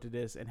look forward to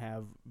this and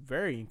have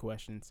varying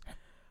questions.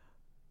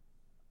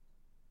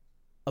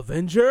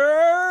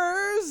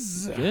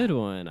 Avengers Good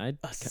one.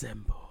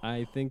 Assemble.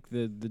 I think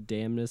the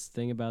damnedest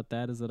thing about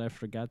that is that I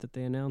forgot that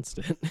they announced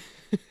it.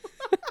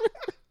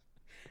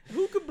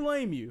 Who could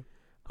blame you?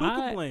 Who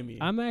could blame you?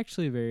 I'm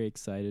actually very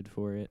excited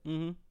for it.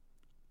 Mm-hmm.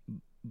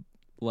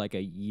 Like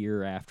a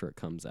year after it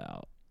comes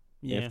out.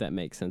 Yeah. If that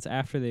makes sense.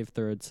 After they've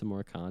thrown some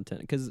more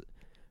content. Because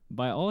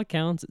by all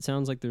accounts, it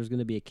sounds like there's going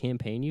to be a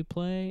campaign you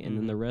play, and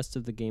then the rest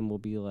of the game will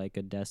be like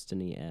a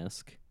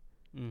Destiny-esque.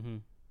 Mm-hmm.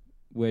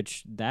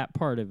 Which, that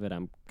part of it,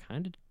 I'm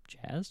kind of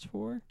jazzed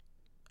for.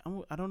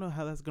 I don't know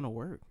how that's gonna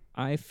work.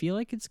 I feel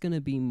like it's going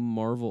to be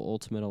Marvel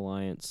Ultimate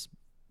Alliance,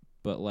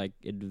 but like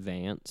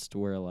advanced,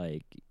 where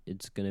like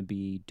it's going to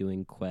be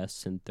doing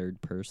quests in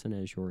third person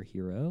as your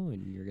hero,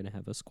 and you're going to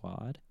have a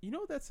squad. You know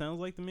what that sounds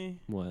like to me?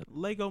 What?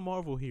 Lego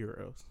Marvel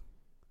Heroes,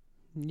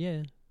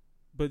 Yeah.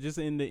 but just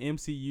in the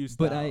MCU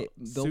style. But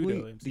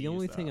the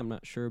only thing style. I'm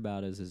not sure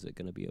about is it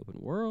going to be open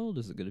world?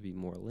 Is it going to be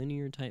more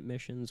linear type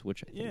missions,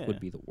 which I think Yeah. would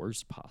be the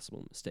worst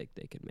possible mistake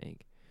they could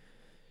make.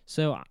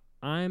 So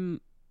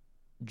I'm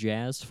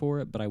jazzed for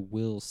it, but I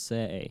will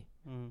say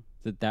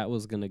that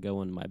was going to go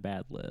on my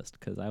bad list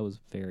because I was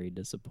very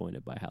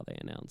disappointed by how they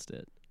announced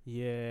it.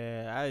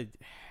 Yeah,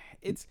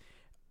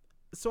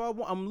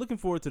 I'm looking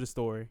forward to the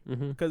story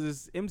Mm-hmm. because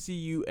it's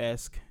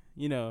MCU-esque,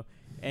 you know,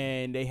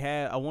 and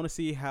I want to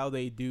see how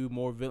they do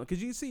more villain,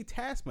 because you see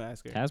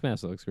Taskmaster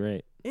Taskmaster looks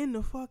great, in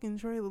the fucking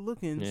trailer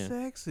looking Yeah.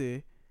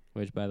 sexy.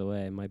 which, by the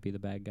way, might be the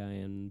bad guy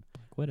in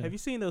Black Widow. Have you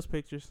seen those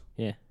pictures?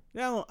 Yeah. I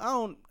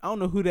don't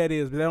know who that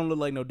is, but that don't look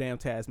like no damn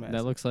Taskmaster.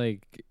 That looks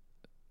like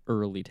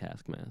early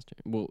Taskmaster.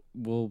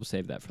 We'll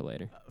save that for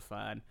later.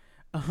 Fine.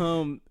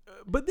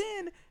 But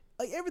then,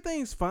 like,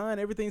 everything's fine,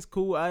 everything's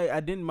cool. I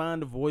didn't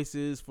mind the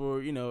voices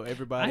for, you know,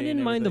 everybody. I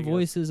didn't mind the everything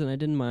else. voices, and I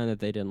didn't mind that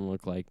they didn't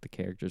look like the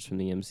characters from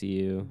the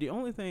MCU. The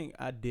only thing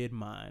I did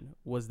mind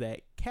was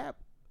that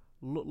Cap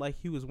looked like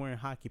he was wearing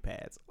hockey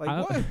pads.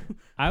 Like, what?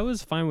 I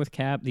was fine with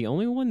Cap. The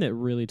only one that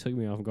really took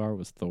me off guard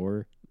was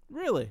Thor.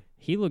 Really?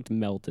 He looked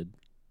melted.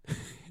 I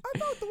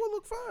thought the one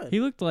looked fine. He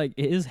looked like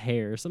his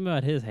hair. Something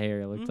about his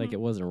hair looked like Mhm. it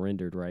wasn't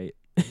rendered right.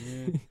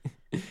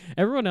 Yeah.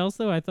 Everyone else,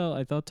 though, I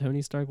thought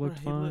Tony Stark looked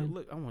Hey, fine.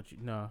 Look, I want you.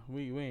 No,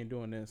 we ain't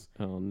doing this.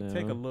 Oh no!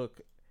 Take a look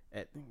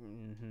at.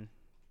 Mm-hmm.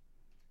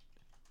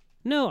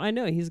 No, I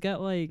know he's got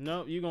like.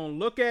 No, you gonna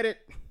look at it.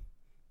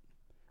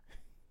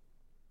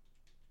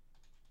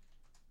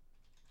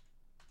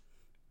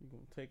 You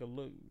gonna take a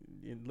look.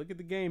 Look at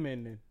the game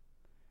ending.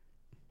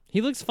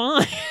 He looks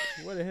fine.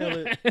 What the hell?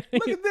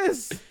 Look at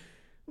this.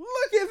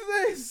 Look at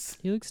this.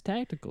 He looks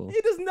tactical.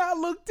 He does not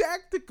look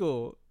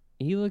tactical.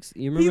 He looks.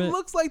 You He remember?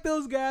 looks like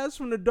those guys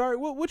from the Dark.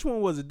 Which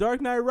one was it?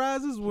 Dark Knight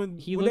Rises. He when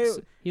looks.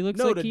 They, He looks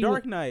no, like the he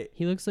Dark Knight.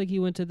 He looks like he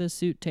went to the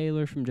suit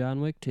tailor from John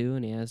Wick 2,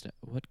 and he asked,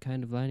 "What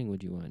kind of lighting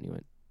would you want?" And he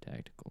went,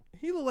 "Tactical."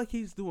 He looked like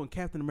he's doing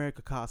Captain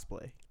America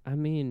cosplay. I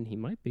mean, he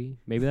might be.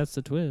 Maybe that's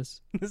the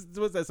twist.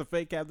 That's a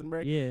fake Captain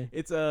America. Yeah.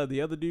 It's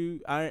the other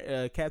dude,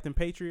 Captain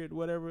Patriot,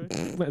 whatever.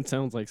 That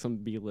sounds like some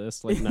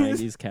B-list, like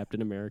 90s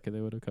Captain America they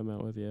would have come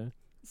out with, yeah.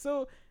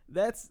 So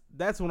that's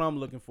what I'm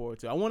looking forward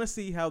to. I want to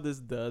see how this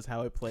does,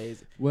 how it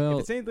plays. Well,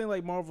 If it's anything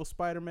like Marvel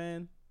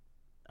Spider-Man,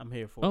 I'm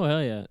here for Oh it.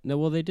 hell yeah! No,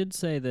 well they did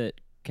say that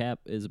Cap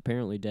is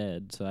apparently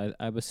dead, so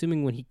I'm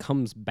assuming when he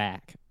comes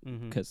back,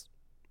 because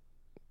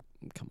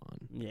come on,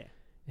 Yeah,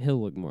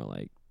 he'll look more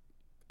like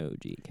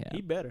OG Cap.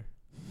 he better.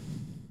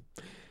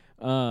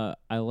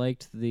 I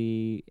liked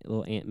the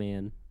little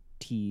Ant-Man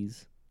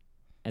tease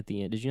at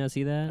the end. Did you not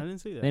see I that? didn't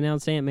see that. They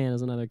announced Ant-Man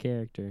as another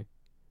character.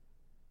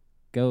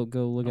 Go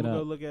look it I'm gonna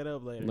up. go look it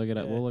up later. Look it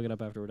up. Yeah. We'll look it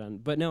up after we're done.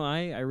 But no,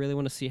 I really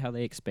want to see how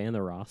they expand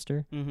the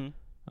roster.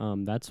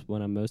 That's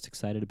what I'm most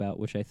excited about,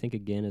 which I think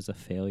again is a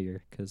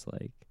failure because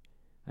like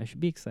I should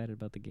be excited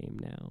about the game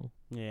now,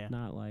 Yeah.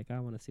 not like I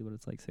want to see what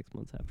it's like 6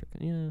 months after.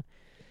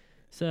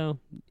 So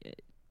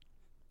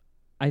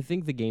I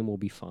think the game will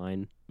be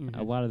fine.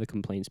 A lot of the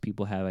complaints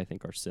people have, I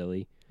think, are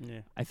silly.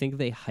 Yeah. I think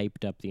they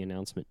hyped up the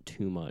announcement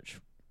too much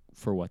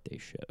for what they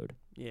showed.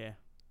 Yeah.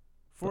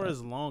 For But-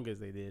 as long as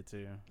they did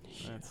too.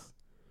 That's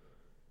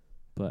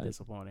But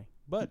disappointing.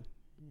 But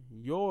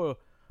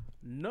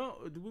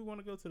do we want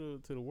to go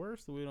to the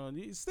worst? Or we don't.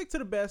 You stick to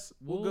the best.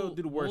 We'll go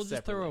do the worst. We'll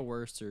just throw a separately.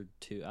 worst or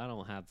two. I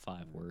don't have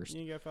 5 worst.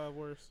 You ain't got 5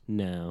 worst.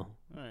 No.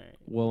 All right.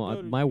 Well,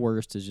 Go to- my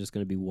worst is just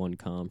going to be one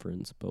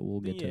conference, but we'll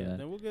get to that.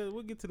 Then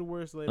we'll get to the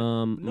worst later.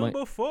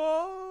 Number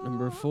 4.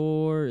 Number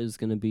 4 is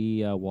going to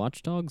be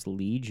Watch Dogs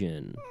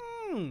Legion,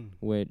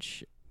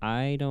 which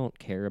I don't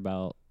care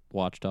about.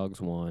 Watch Dogs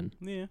 1.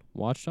 Yeah.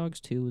 Watch Dogs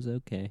 2 was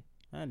okay.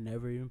 I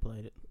never even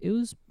played it. It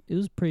was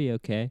pretty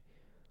okay.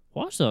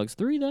 Watch Dogs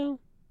 3 though,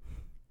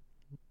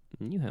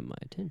 you have my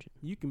attention.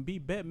 You can be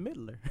Bette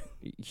Midler.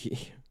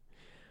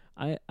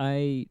 Yeah.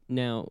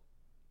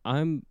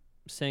 I'm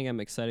saying I'm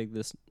excited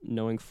this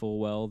knowing full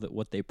well that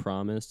what they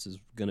promised is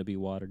going to be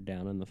watered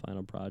down in the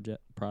final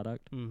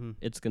product.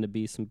 It's going to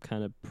be some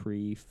kind of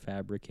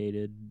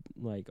prefabricated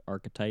like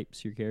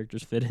archetypes your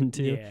characters fit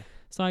into. Yeah.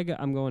 So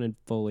I'm going in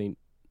fully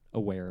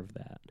aware of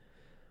that.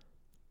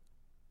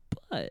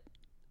 But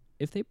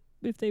if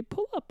they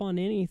pull up on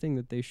anything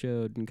that they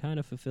showed and kind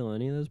of fulfill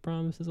any of those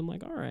promises, I'm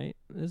like, all right,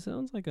 this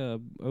sounds like a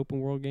open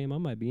world game I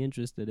might be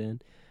interested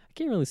in. I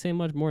can't really say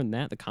much more than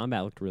that. The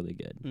combat looked really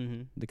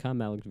good. The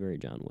combat looked very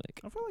John Wick.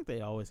 I feel like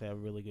they always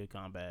have really good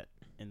combat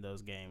in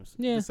those games.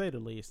 Yeah. To say the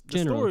least. The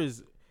Generally. story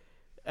is,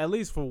 at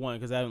least for one,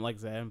 because I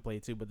haven't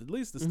played 2, but at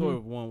least the story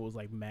of 1 was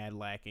like mad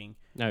lacking.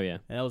 Oh yeah.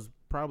 And that was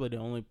probably the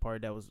only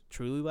part that was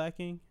truly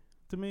lacking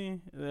to me.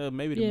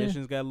 Maybe the Yeah.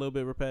 missions got a little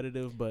bit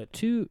repetitive, but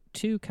Two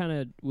kind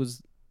of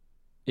was.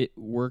 It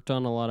worked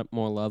on a lot of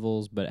more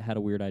levels, but it had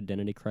a weird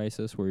identity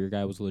crisis where your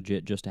guy was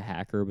legit just a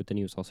hacker, but then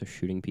he was also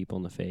shooting people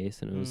in the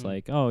face, and it was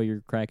like, oh,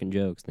 you're cracking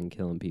jokes, then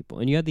killing people,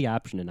 and you had the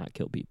option to not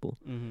kill people,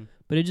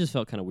 but it just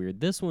felt kind of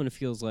weird. This one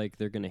feels like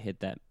they're gonna hit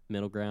that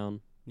middle ground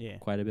yeah.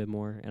 quite a bit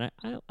more, and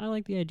I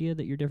like the idea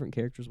that your different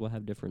characters will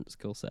have different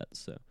skill sets.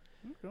 So,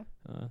 Okay.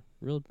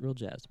 real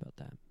jazzed about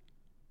that.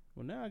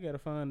 Well, now I gotta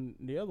find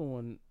the other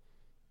one.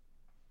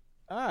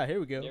 Here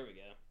we go. we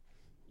go.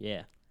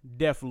 Yeah.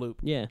 Deathloop.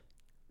 Yeah.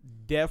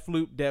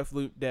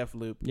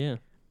 Deathloop. Yeah.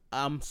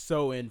 I'm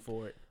so in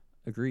for it.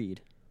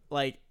 Agreed.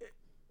 Like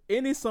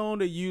any song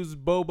that uses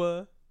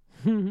Boba,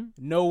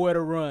 Nowhere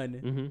to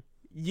Run,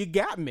 you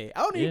got me. I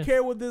don't even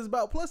care what this is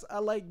about. Plus, I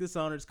like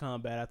Dishonored's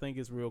combat. I think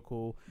it's real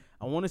cool.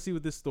 I want to see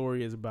what this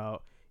story is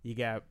about. You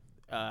got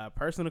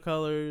personal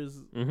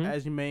colors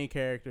as your main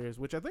characters,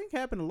 which I think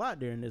happened a lot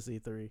during this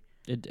E3.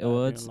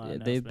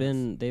 They've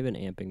been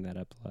amping that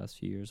up the last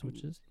few years,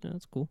 which is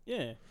it's cool.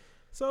 Yeah.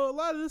 So a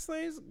lot of these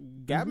things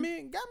got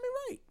me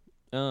right.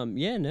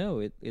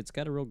 It's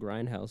got a real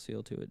grindhouse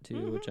feel to it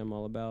too, which I'm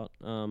all about.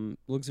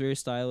 Looks very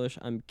stylish.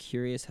 I'm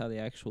curious how the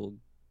actual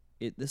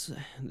this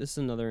is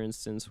another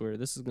instance where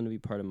this is going to be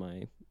part of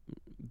my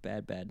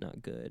bad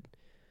not good.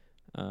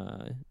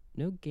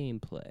 No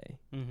gameplay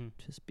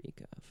to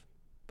speak of,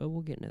 but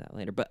we'll get into that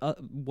later. But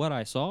what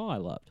I saw, I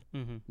loved.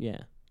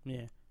 Yeah.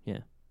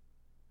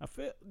 I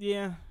feel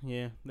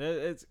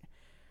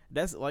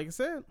That's like I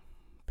said.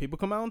 People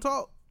come out and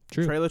talk.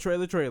 True. Trailer. True.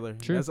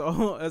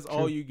 That's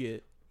all you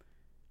get.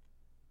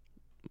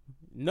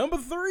 Number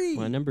 3.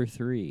 My number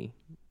 3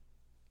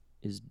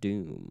 is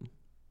Doom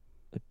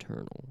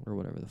Eternal or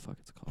whatever the fuck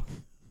it's called.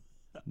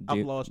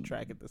 I've lost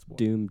track at this point.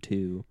 Doom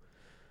 2.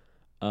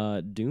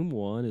 Doom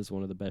 1 is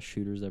one of the best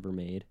shooters ever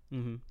made.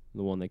 The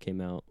one that came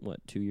out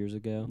 2 years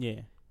ago.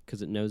 Yeah.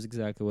 Because it knows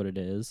exactly what it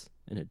is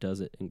and it does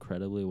it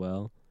incredibly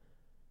well.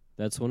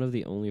 That's one of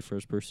the only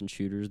first-person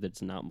shooters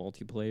that's not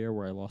multiplayer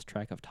where I lost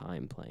track of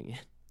time playing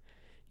it.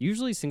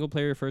 Usually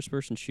single-player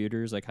first-person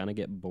shooters, I kind of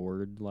get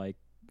bored like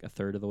a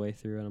third of the way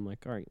through, and I'm like,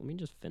 all right, let me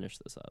just finish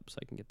this up so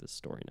I can get this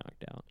story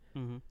knocked out.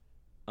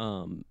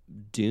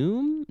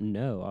 Doom?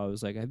 No, I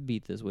was like, I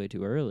beat this way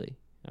too early.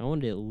 I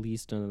wanted at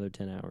least another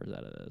 10 hours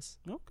out of this.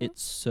 Okay.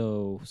 It's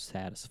so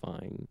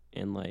satisfying,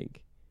 and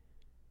like,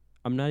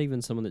 I'm not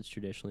even someone that's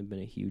traditionally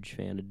been a huge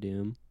fan of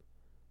Doom,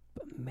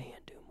 but man,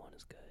 Doom 1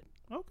 is good.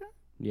 Okay.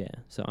 Yeah,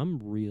 so I'm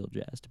real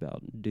jazzed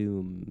about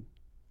Doom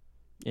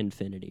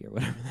Infinity or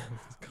whatever that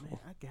was called. Man,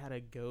 I gotta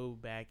go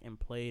back and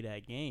play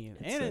that game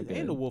It's so and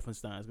good. the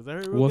Wolfensteins because I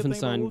heard real good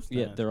thing about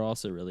Yeah, Wolfenstein. they're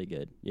also really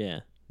good.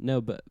 Yeah,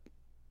 no, but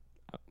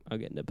I'll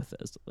get into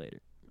Bethesda later.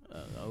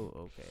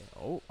 Okay.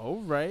 Oh,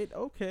 all right.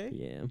 Okay.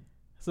 Yeah.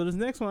 So this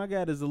next one I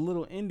got is a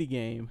little indie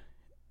game.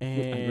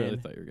 And I really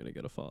thought you were gonna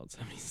get a Fallout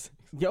 76.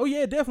 oh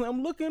yeah, definitely.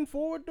 I'm looking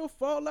forward to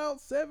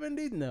Fallout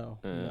 70. No,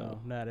 Oh.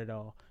 not at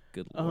all.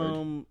 Good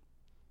lord.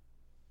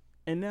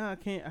 And now I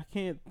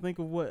can't think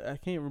of I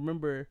can't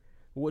remember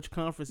which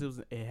conference it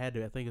was. It had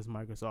to. I think it's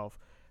Microsoft.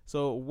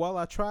 So while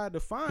I tried to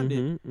find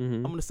it,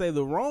 I'm gonna say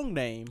the wrong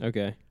name.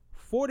 Okay.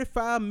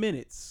 45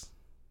 minutes.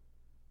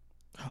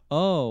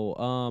 Oh,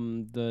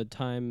 the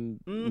time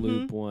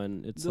loop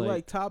one. It's the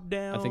like top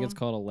down. I think it's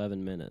called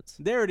 11 minutes.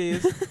 There it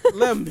is.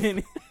 11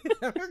 minutes.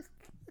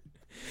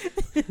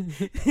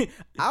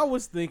 I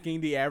was thinking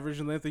the average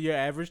length of your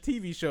average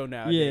TV show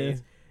nowadays.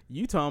 Yeah.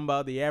 You talking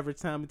about the average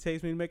time it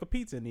takes me to make a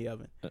pizza in the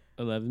oven.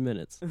 11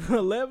 minutes.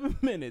 11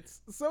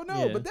 minutes. So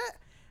no, Yeah. but that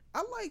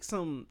I like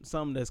some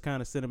that's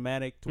kind of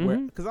cinematic to where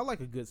because I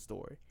like a good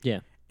story. Yeah.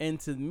 And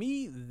to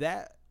me,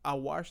 that I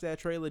watched that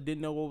trailer,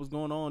 didn't know what was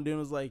going on. Then it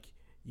was like,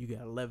 you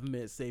got 11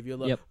 minutes, save your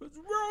life. Yep. It's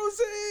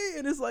Rosie,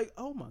 and it's like,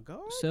 oh my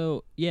god.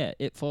 So yeah,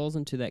 it falls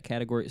into that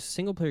category.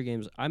 Single player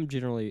games. I like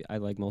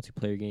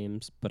multiplayer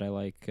games, but I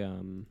like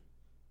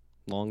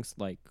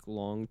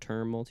long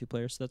term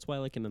multiplayer. So that's why I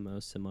like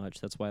MMOs so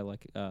much. That's why I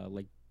like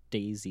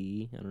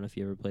DayZ. I don't know if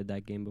you ever played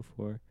that game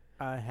before.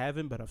 I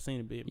haven't, but I've seen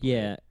it being played.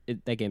 Yeah,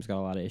 that game's got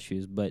a lot of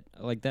issues, but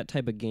I like that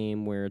type of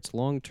game where it's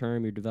long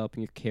term. You're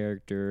developing your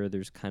character.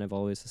 There's kind of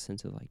always a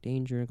sense of like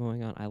danger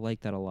going on. I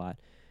like that a lot.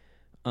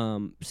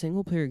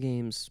 Single player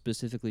games,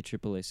 specifically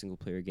AAA single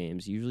player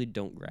games, usually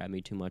don't grab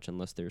me too much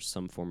unless there's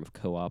some form of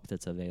co-op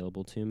that's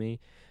available to me.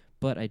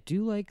 But I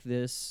do like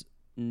this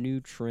new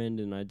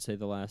trend, and I'd say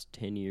the last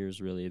 10 years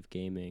really of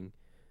gaming,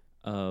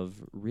 of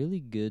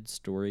really good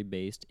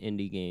story-based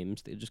indie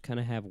games that just kind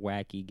of have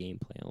wacky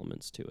gameplay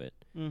elements to it.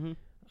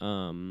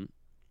 And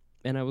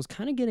I was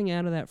kind of getting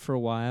out of that for a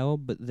while,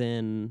 but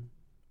then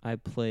I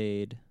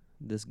played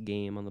this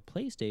game on the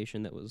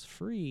PlayStation that was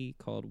free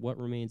called What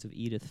Remains of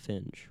Edith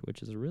Finch,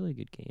 which is a really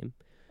good game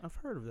I've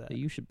heard of that. that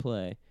you should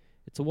play.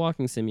 It's a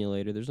walking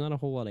simulator. There's not a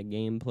whole lot of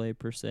gameplay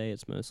per se.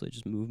 It's mostly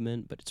just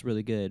movement, but it's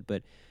really good.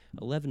 But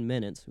 11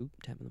 minutes,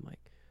 tapping the mic.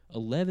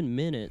 11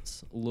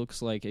 minutes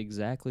looks like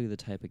exactly the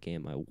type of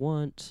game I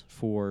want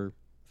for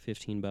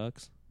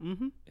 $15.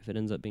 If it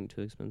ends up being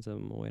too expensive,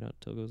 I'm gonna wait out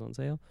until it goes on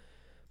sale.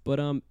 But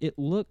it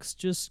looks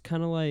just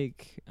kind of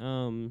like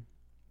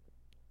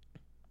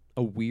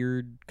a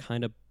weird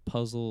kind of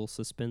puzzle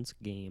suspense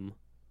game.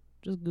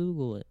 Just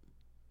Google it.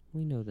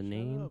 We know the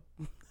name.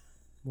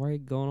 Why are you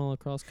going all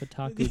across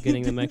Kotaku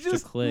getting them extra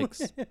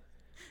clicks?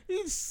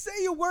 You say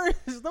your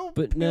words. Don't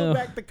But peel no.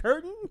 back the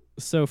curtain.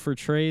 So for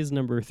Trey's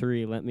number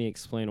 3, let me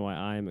explain why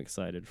I'm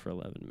excited for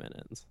 11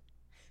 minutes.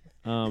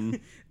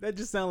 That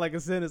just sounds like a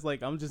sentence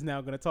like, I'm just now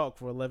going to talk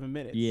for 11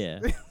 minutes. Yeah.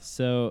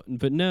 So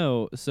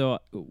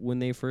when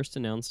they first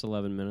announced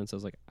 11 minutes, I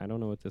was like, I don't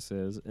know what this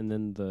is. And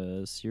then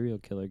the serial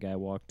killer guy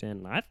walked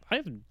in. And I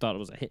thought it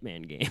was a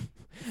Hitman game.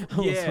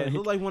 Yeah, it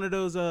looked like one of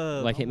those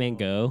like Hitman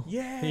Go.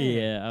 Yeah.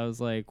 Yeah. I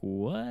was like,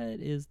 what?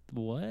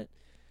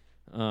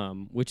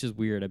 Which is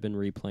weird. I've been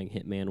replaying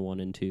Hitman 1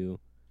 and 2,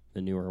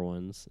 the newer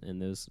ones,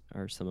 and those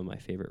are some of my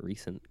favorite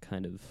recent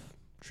kind of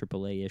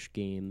AAA-ish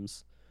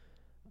games.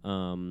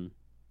 But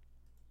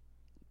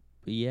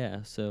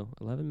yeah, so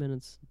 11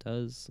 minutes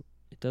does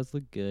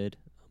look good.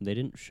 They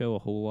didn't show a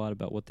whole lot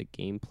about what the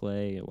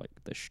gameplay or like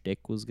the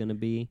shtick was gonna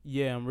be.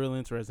 Yeah, I'm really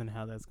interested in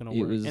how that's gonna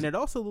work. And it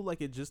also looked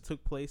like it just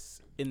took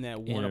place in that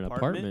one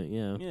apartment.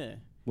 Yeah. Yeah.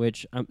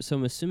 Which I'm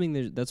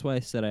assuming that's why I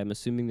said I'm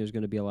assuming there's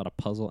gonna be a lot of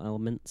puzzle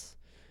elements.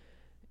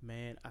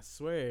 Man, I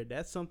swear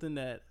that's something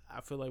that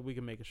I feel like we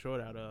can make a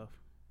short out of.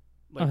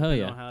 Oh hell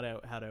yeah! On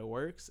how that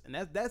works, and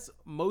that's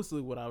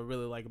mostly what I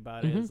really like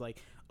about it. It's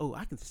like, oh,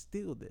 I can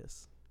steal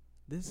this.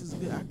 This is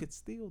good. I could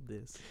steal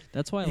this.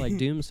 That's why I like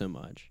Doom so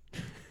much.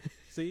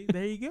 See,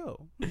 there you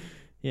go.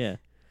 Yeah.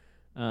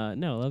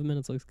 No, 11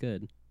 minutes looks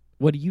good.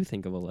 What do you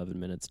think of 11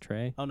 minutes,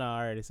 Trey? Oh no, I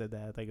already said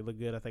that. I think it looked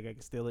good. I think I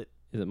can steal it.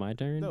 Is it my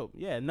turn? No,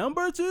 yeah,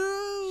 number 2.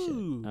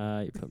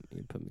 You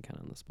put me kind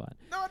of on the spot.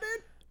 No,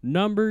 dude.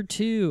 Number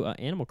 2,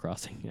 Animal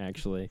Crossing,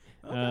 actually.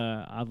 Okay.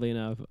 Oddly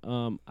enough,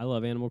 I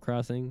love Animal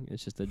Crossing.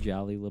 It's just a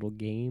jolly little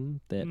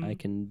game that I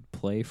can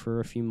play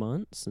for a few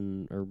months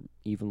or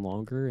even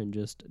longer and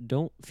just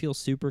don't feel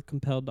super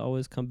compelled to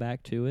always come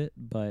back to it.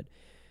 But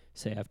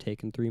say I've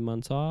taken 3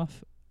 months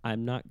off,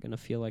 I'm not going to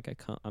feel like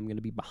I'm going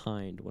to be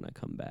behind when I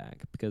come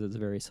back because it's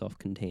very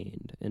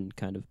self-contained and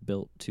kind of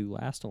built to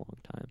last a long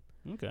time.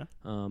 Okay.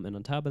 And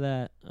on top of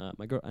that, I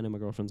know my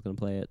girlfriend's going to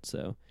play it,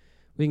 so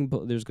we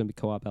can. There's going to be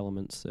co-op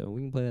elements, so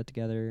we can play that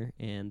together.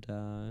 And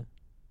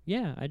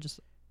yeah, I just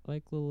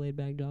like little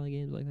laid-back jolly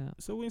games like that.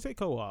 So when you say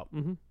co-op,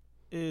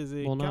 is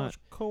it couch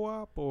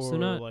co-op or so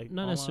not like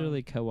not online?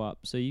 necessarily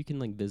co-op? So you can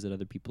like visit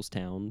other people's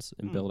towns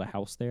and build a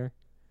house there.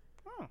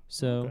 Oh,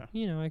 So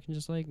okay. I can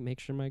just like make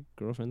sure my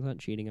girlfriend's not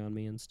cheating on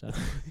me and stuff.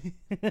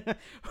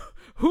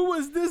 Who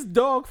is this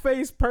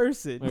dog-faced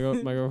person? My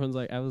girlfriend's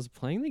like, I was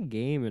playing the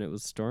game and it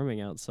was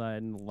storming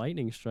outside and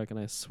lightning struck and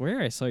I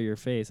swear I saw your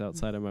face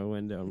outside of my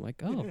window. I'm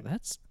like, oh,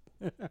 that's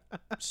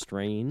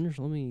strange.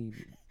 Let me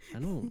I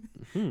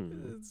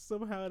don't.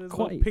 Somehow there's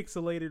Quite. no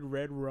pixelated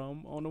red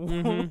rum on the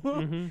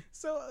wall.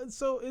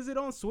 So is it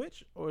on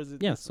Switch or is it?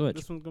 Switch.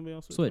 This one's gonna be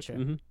on Switch. Switch.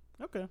 Okay.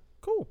 Okay.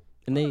 Cool.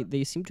 And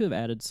they seem to have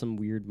added some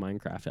weird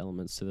Minecraft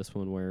elements to this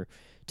one, where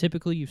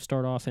typically you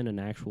start off in an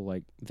actual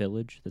like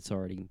village that's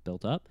already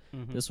built up.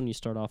 This one you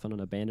start off on an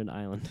abandoned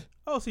island.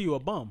 Oh, so you a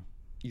bum?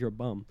 You're a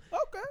bum.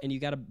 Okay.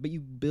 And but you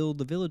build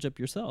the village up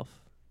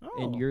yourself. Oh.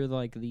 And you're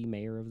like the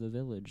mayor of the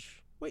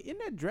village. Wait, isn't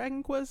that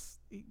Dragon Quest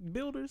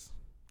builders?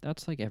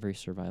 That's like every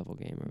survival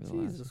game over the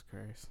last. Jesus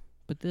Christ.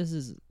 But this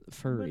is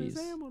furries. But it's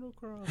Animal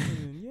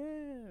Crossing,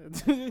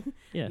 yeah.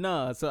 Yeah.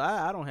 No, so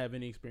I don't have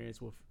any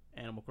experience with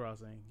Animal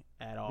Crossing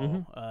at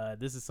all.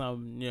 This is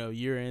something,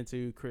 you're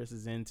into, Chris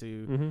is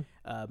into.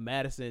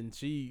 Madison,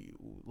 she,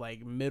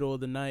 like, middle of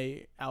the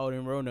night out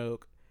in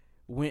Roanoke,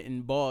 went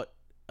and bought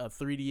a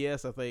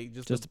 3DS, I think,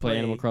 just to play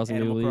Animal Crossing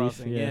New Leaf.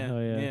 Crossing. Yeah. Oh,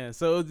 yeah. Yeah.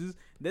 So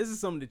this is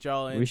something that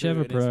y'all into. We should have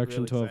a and it's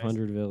Production really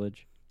 1200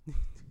 village.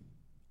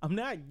 I'm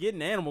not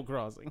getting Animal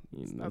Crossing.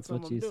 It's not That's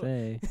something what you I'm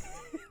doing. say.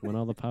 When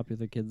all the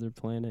popular kids are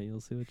playing it, you'll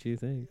see what you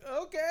think.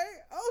 Okay.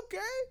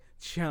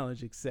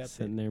 Challenge accepted.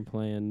 Sitting there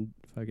playing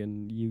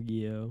fucking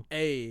Yu-Gi-Oh.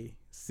 Hey,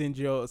 send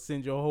your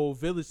whole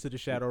village to the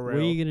Shadow Realm.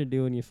 What are you gonna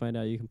do when you find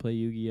out you can play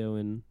Yu-Gi-Oh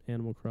in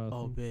Animal Crossing?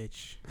 Oh,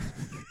 bitch.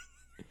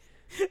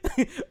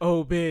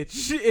 Oh,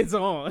 bitch. It's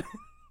on.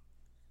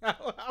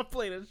 I'll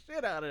play the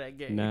shit out of that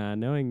game. Nah,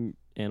 knowing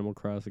Animal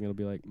Crossing, it'll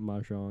be like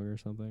Mahjong or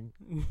something.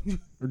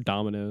 Or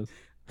Dominoes.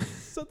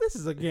 So this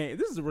is a game.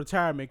 This is a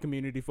retirement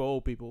community for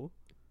old people.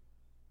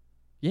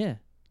 Yeah.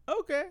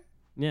 Okay.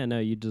 Yeah, no,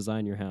 you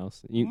design your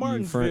house.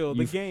 Martinsville,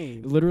 the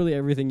game. Literally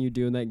everything you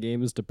do in that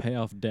game is to pay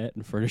off debt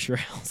and furnish your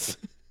house.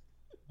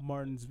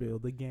 Martinsville,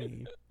 the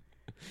game.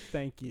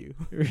 Thank you.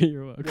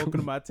 You're welcome. Welcome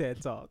to my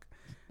TED Talk.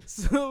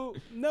 So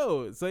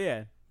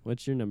yeah.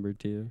 What's your number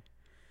 2?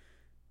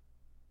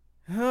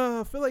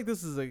 I feel like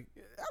this is I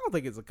don't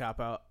think it's a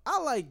cop-out. I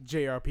like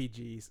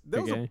JRPGs.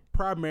 Those are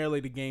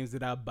primarily the games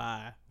that I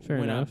buy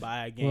when I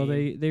buy a game. Well,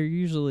 they're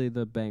usually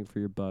the bang for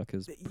your buck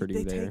is pretty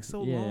They there. take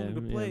so long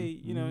to play.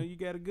 Yeah. You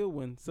got a good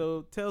one.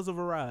 So Tales of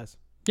Arise.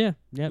 Yeah,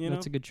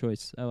 that's a good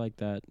choice. I like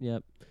that.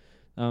 Yep.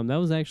 That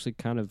was actually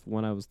kind of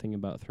one I was thinking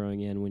about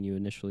throwing in when you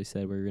initially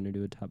said we were going to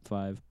do a top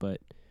 5,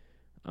 but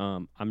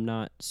I'm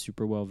not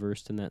super well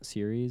versed in that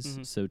series,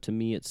 so to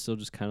me it still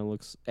just kind of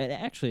looks.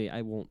 Actually,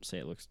 I won't say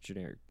it looks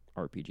generic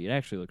RPG. It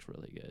actually looks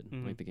really good,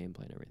 like the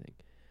gameplay and everything.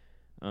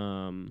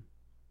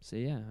 So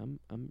yeah,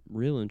 I'm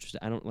real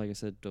interested. I don't, like I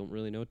said, don't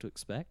really know what to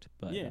expect,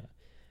 but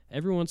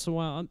every once in a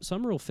while,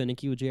 I'm real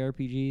finicky with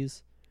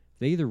JRPGs.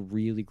 They either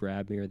really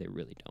grab me or they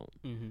really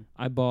don't.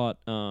 I bought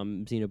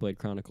Xenoblade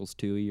Chronicles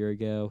 2 a year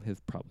ago.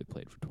 Have probably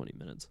played for 20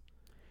 minutes.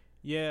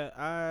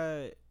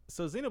 Yeah,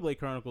 so Xenoblade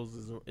Chronicles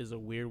is a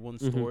weird one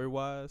story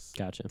wise.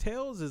 Gotcha.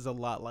 Tales is a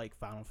lot like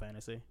Final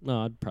Fantasy.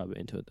 No, I'd probably be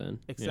into it then.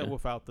 Except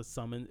without the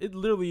summon. It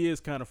literally is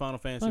kind of Final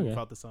Fantasy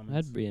without the summons.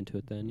 I'd be into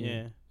it then.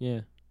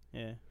 Yeah.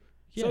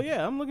 So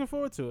yeah, I'm looking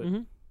forward to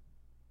it.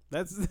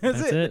 That's it.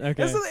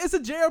 Okay. It's a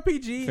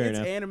JRPG. Fair it's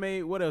enough.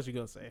 anime. What else you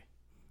gonna say?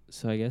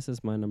 So I guess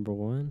it's my number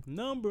 1.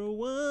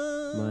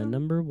 My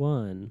number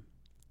 1.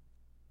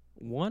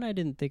 One I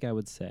didn't think I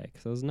would say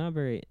because I was not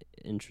very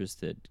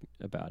interested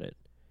about it.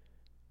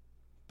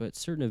 But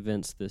certain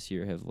events this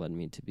year have led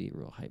me to be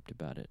real hyped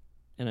about it.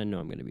 And I know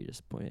I'm going to be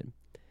disappointed.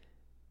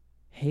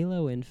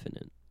 Halo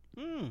Infinite.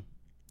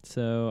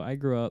 So I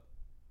grew up,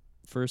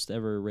 first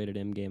ever rated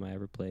M game I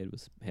ever played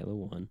was Halo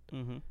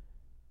 1.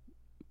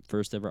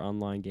 First ever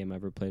online game I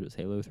ever played was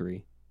Halo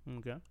 3.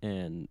 Okay.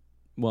 And,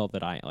 well,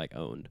 that I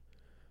owned.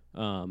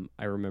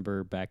 I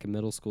remember back in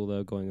middle school,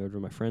 though, going over to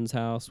my friend's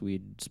house.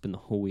 We'd spend the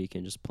whole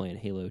weekend just playing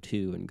Halo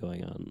 2 and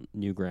going on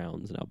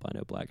Newgrounds and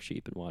Albino Black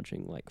Sheep and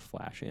watching, like,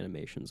 Flash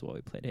animations while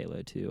we played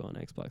Halo 2 on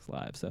Xbox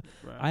Live. So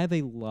I have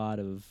a lot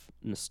of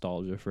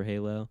nostalgia for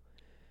Halo.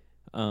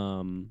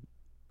 And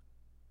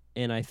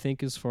I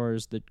think as far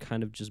as the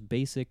kind of just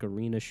basic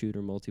arena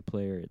shooter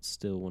multiplayer, it's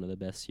still one of the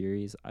best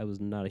series. I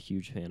was not a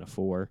huge fan of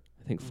 4.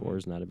 I think 4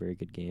 is not a very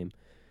good game.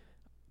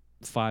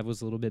 5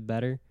 was a little bit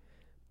better.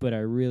 But I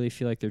really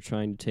feel like they're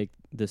trying to take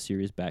the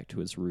series back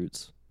to its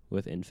roots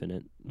with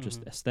Infinite.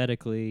 Just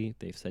aesthetically,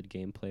 they've said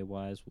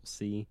gameplay-wise, we'll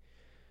see.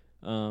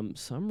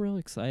 So I'm real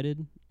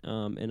excited.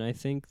 And I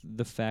think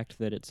the fact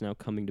that it's now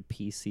coming to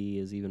PC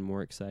is even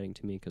more exciting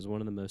to me because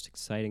one of the most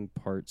exciting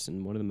parts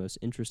and one of the most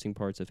interesting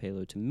parts of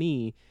Halo to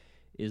me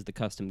is the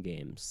custom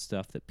games,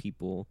 stuff that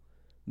people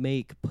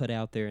make, put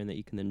out there, and that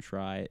you can then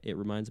try. It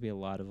reminds me a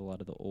lot of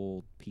the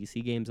old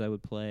PC games I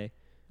would play.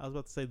 I was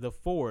about to say The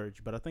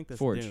Forge, but I think that's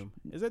Forge. Doom.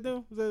 Is that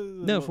Doom?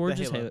 No, Forge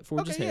is Halo.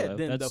 Forge is Halo.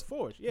 Then The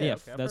Forge. Yeah,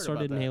 okay, that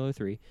started in Halo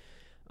 3.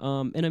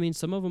 And I mean,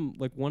 some of them,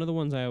 like one of the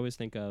ones I always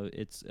think of,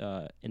 it's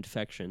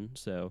Infection.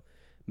 So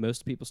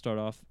most people start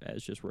off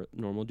as just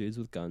normal dudes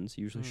with guns,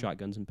 usually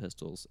shotguns and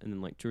pistols. And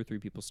then like 2 or 3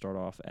 people start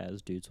off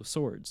as dudes with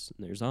swords.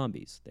 And they're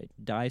zombies. They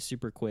die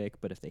super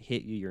quick, but if they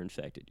hit you, you're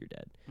infected. You're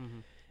dead.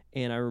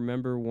 And I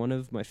remember one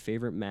of my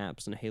favorite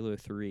maps in Halo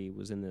 3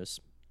 was in this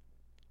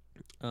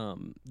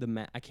the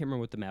map. I can't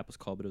remember what the map was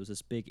called, but it was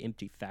this big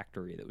empty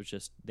factory that was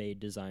just they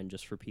designed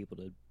just for people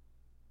to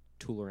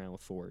tool around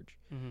with Forge.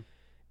 Mm-hmm.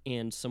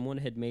 And someone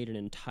had made an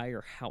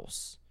entire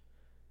house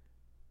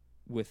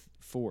with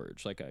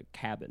Forge, like a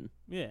cabin.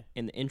 Yeah.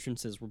 And the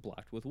entrances were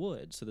blocked with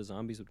wood, so the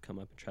zombies would come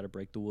up and try to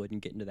break the wood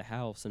and get into the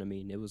house. And I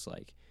mean, it was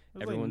like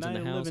everyone's like in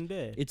the Night of house. Living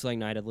Dead. It's like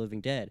Night of the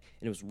Living Dead,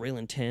 and it was real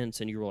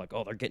intense. And you were like,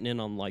 oh, they're getting in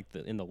on like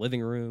in the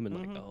living room, and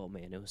like, oh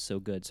man, it was so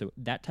good. So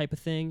that type of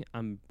thing,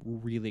 I'm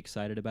really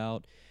excited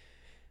about.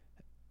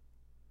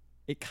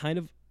 It kind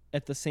of,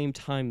 at the same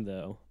time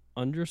though,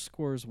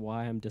 underscores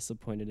why I'm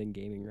disappointed in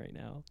gaming right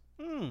now,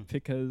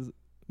 because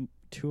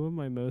two of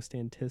my most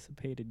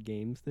anticipated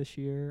games this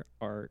year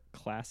are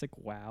Classic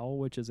WoW,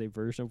 which is a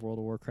version of World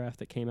of Warcraft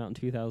that came out in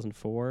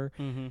 2004,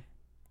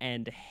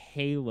 and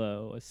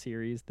Halo, a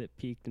series that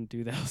peaked in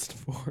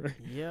 2004.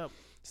 Yep.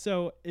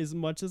 So as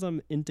much as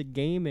I'm into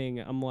gaming,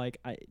 I'm like,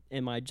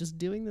 am I just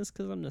doing this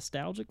because I'm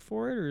nostalgic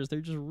for it, or is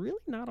there just really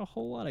not a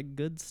whole lot of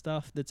good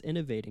stuff that's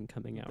innovating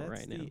coming out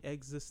right now? That's the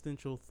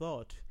existential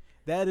thought.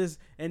 That is,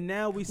 and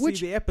now we see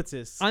the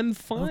epitaph. I'm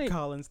fine. Of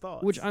Collin's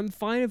thoughts. Which I'm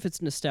fine if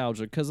it's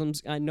nostalgic,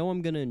 because I know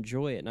I'm gonna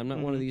enjoy it, and I'm not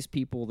one of these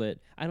people that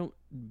I don't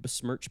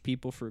besmirch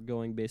people for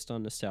going based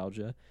on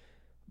nostalgia,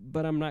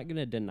 but I'm not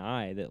gonna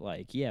deny that,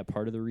 like, yeah,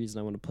 part of the reason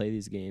I want to play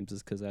these games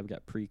is because I've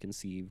got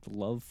preconceived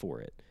love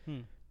for it.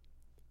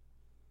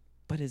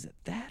 But is it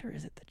that, or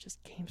is it that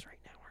just games right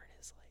now aren't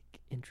as like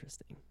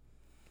interesting?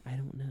 I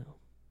don't know.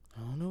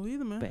 I don't know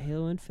either, man. But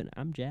Halo Infinite,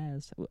 I'm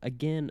jazzed.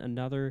 Again,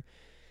 another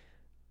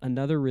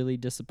really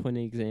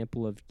disappointing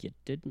example of you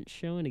didn't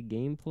show any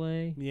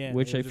gameplay. Yeah,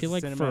 which it I was feel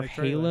just like a for cinematic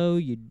trailer.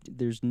 Halo,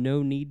 there's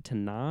no need to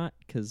not,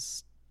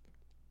 because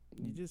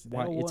You just it's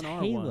L1R1.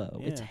 Halo.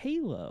 Yeah. It's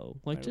Halo.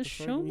 Like, Like, just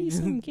what the fuck show you me mean?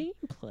 some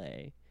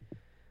gameplay.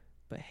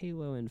 But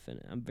Halo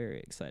Infinite, I'm very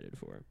excited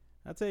for.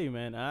 I tell you,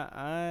 man,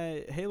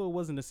 I Halo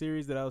wasn't a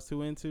series that I was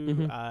too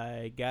into.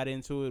 I got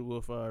into it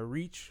with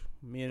Reach.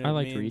 Me and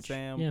Reach.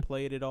 Sam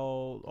played it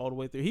all the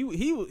way through.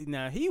 He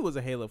was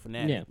a Halo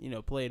fanatic. Yeah. You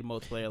know, played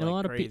multiplayer And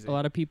like crazy. a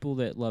lot of people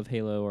that love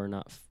Halo are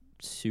not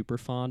super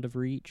fond of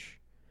Reach.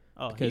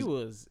 Oh, he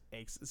was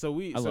so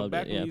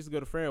back when we used to go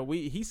to Farrell,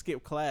 he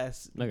skipped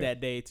class that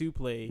day to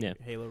play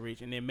Halo Reach,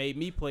 and then made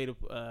me play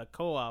the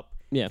co-op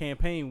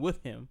campaign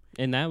with him.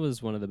 And that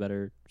was one of the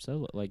better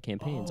solo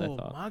campaigns, I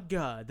thought. Oh my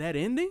god, that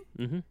ending!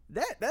 Mm-hmm.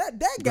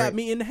 That got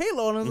me into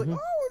Halo, and I was like,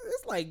 oh,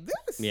 it's like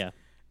this. Yeah.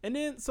 And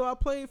then so I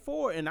played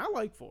 4, and I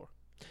like 4.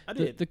 I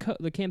did.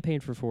 The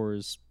campaign for 4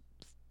 is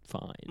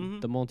fine.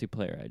 The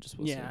multiplayer, I just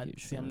wasn't a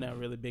huge fan. I'm not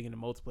really big into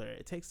multiplayer.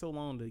 It takes so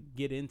long to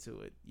get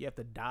into it. You have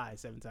to die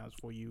 7 times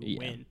before you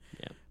win.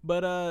 Yeah.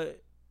 But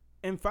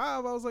in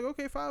 5, I was like,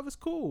 okay, 5 is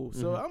cool.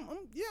 So I'm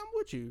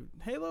with you.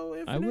 Halo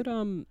Infinite. I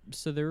would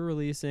so they're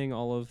releasing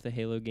all of the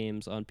Halo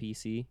games on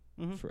PC.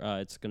 For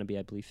it's going to be,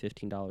 I believe,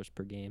 $15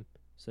 per game.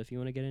 So if you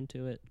want to get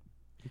into it,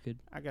 you could.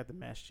 I got the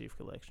Master Chief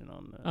Collection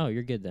on the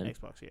you're good then.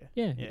 Xbox,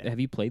 Yeah. Have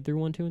you played through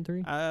 1, 2, and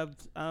 3?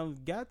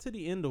 I've got to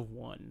the end of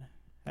 1.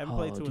 Haven't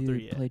played 2 and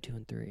 3 yet. Play 2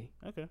 and 3.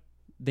 Okay.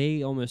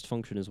 They almost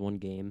function as one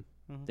game.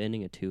 The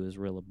ending of 2 is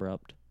real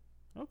abrupt.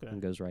 Okay.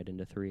 And goes right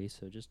into 3,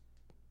 so just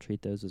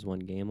treat those as one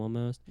game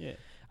almost. Yeah.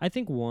 I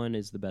think 1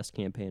 is the best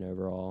campaign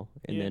overall,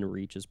 and then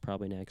Reach is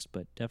probably next,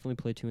 but definitely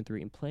play 2 and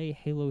 3, and play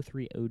Halo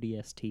 3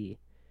 ODST.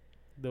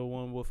 The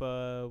one with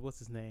what's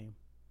his name?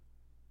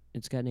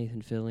 It's got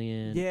Nathan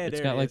Fillion. Yeah,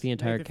 it's got like the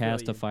entire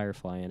cast of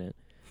Firefly in it.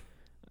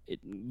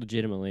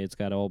 Legitimately, it's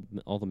got all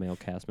the male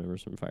cast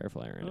members from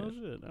Firefly are in it.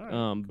 Shit. All right,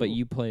 cool. But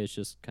you play as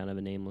just kind of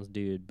a nameless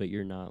dude, but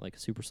you're not like a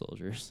super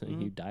soldier, so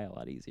you die a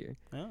lot easier.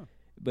 Oh.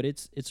 But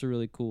it's a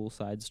really cool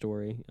side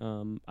story.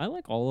 I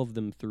like all of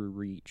them through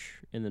Reach,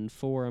 and then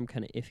 4 I'm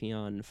kind of iffy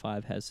on, and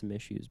 5 has some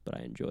issues, but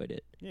I enjoyed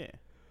it. Yeah.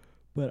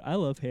 But I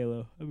love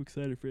Halo. I'm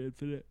excited for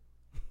Infinite.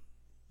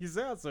 You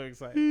sound so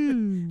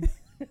excited.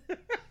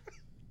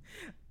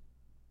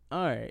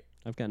 All right.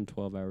 I've gotten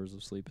 12 hours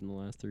of sleep in the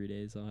last 3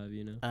 days, I'll have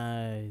you know.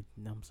 I'm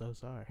so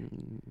sorry.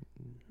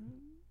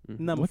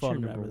 What's your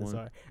number one?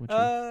 Sorry.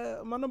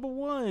 My number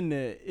 1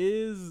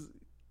 is...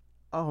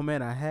 Oh,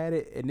 man, I had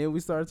it, and then we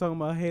started talking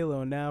about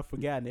Halo, and now I've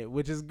forgotten it,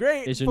 which is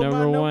great. It's your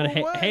number one.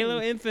 Halo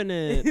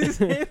Infinite.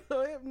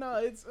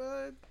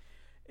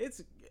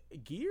 It's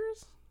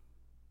Gears?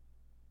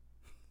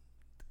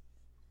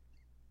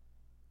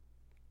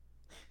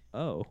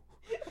 Oh.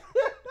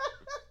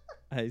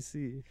 I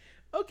see.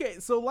 Okay,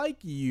 so like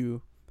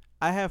you,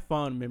 I have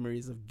fond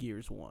memories of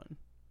Gears 1.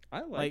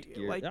 I liked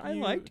Gears. I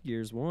liked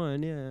Gears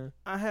 1, yeah.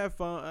 I have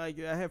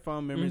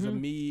fond memories of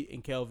me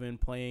and Kelvin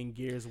playing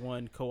Gears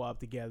 1 co-op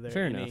together.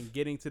 Fair and enough. Then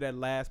getting to that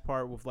last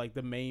part with like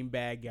the main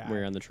bad guy.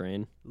 We're on the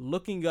train.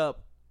 Looking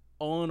up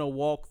on a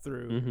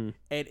walkthrough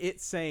and it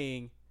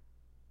saying,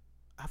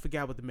 I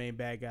forgot what the main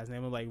bad guy's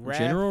name was. Like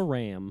General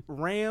Ram.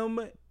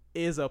 Ram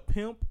is a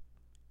pimp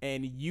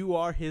and you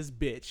are his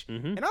bitch.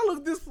 And I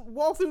looked this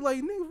walkthrough like,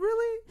 nigga,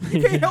 really?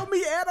 You can't help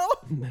me at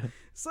all?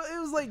 So it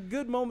was like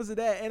good moments of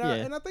that. And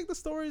I think the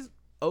story's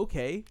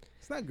okay.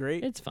 It's not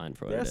great. It's fine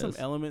for what There it are some is.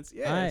 elements.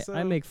 Yeah,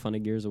 I make fun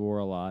of Gears of War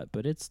a lot,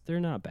 but they're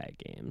not bad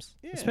games,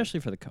 Yeah. especially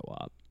for the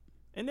co-op.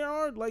 and there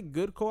are like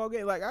good co-op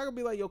games. Like I could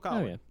be like, yo,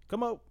 Collin, yeah.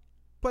 come up,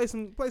 play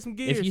some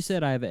Gears. If you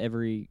said I have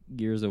every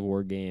Gears of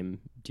War game,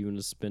 do you want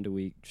to spend a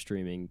week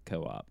streaming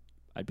co-op?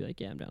 I'd be like,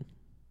 yeah, I'm down.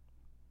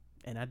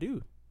 and I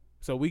do,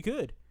 so we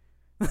could.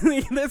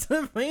 That's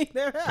the thing.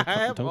 That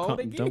I have all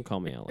the games. Don't call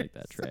me out like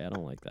that, Trey. I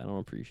don't like that. I don't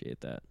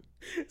appreciate that.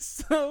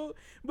 So,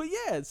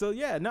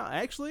 no,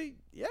 actually,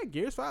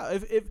 Gears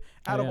 5. If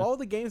out of all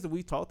the games that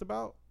we talked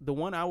about, the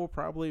one I will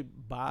probably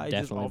buy Definitely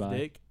just off buy.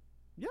 dick,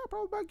 I'll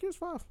probably buy Gears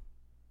 5.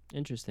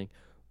 Interesting.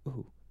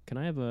 Ooh, can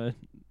I have a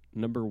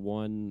number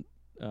one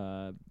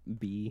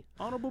B?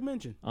 Honorable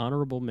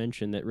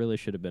mention that really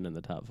should have been in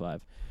the top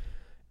 5.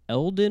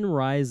 Elden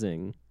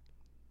Rising,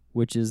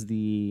 which is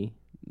the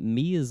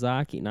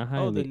Miyazaki, not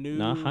Hayao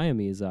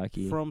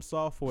Miyazaki. From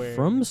Software.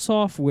 From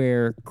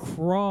Software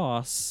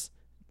cross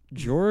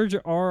George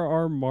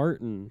R.R.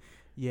 Martin.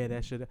 Yeah,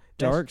 that should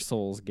Dark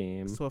Souls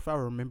game. So if I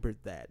remembered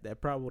that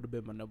probably would have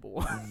been my number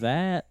one.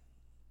 That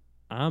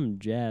I'm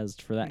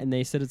jazzed for that. And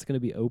they said it's going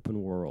to be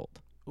open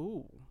world.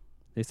 Ooh.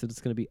 They said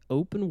it's going to be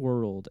open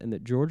world and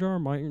that George R.R.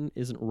 Martin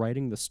isn't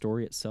writing the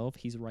story itself.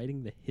 He's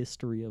writing the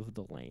history of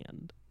the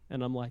land.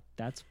 And I'm like,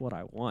 that's what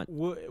I want.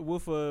 With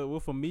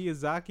a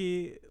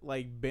Miyazaki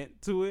like bent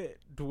to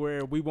it, to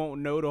where we won't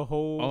know the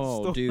whole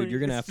story. Oh, dude, you're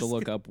gonna have to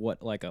look up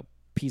what like a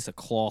piece of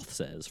cloth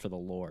says for the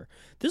lore.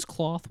 This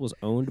cloth was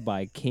owned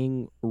by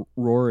King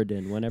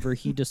Roridan whenever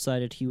he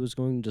decided he was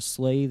going to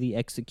slay the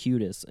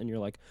Executus, and you're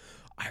like,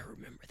 I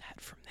remember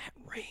that from that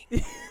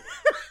ring.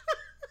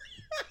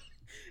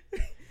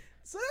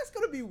 So that's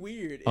gonna be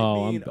weird.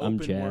 I'm open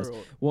jazzed.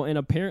 World. Well, and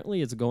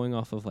apparently it's going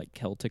off of like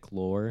Celtic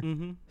lore,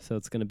 Mm-hmm. so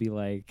it's gonna be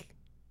like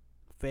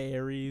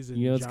Fairies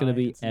and it's gonna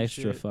be giants and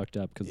extra shit. fucked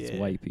up because it's Yeah.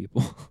 white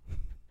people.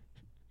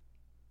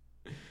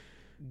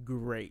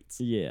 Great.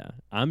 Yeah,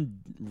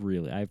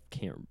 I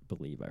can't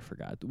believe I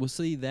forgot. Well,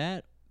 see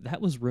that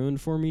was ruined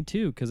for me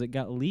too because it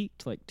got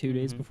leaked like 2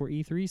 days Mhm. before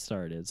E3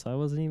 started, so I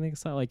wasn't even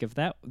excited. Like if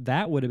that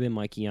would have been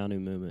my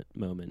Keanu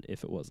moment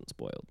if it wasn't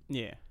spoiled.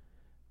 Yeah.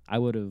 I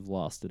would have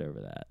lost it over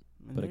that,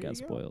 And but it there got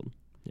you go. spoiled.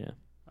 Yeah.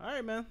 All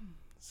right, man.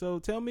 So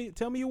tell me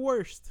your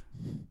worst.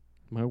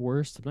 My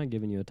worst. I'm not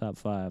giving you a top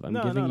 5. I'm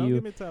no, giving don't you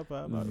give me a top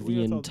 5.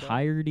 the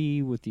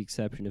entirety, with the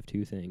exception of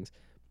 2 things.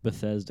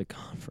 Bethesda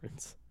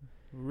conference.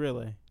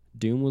 Really?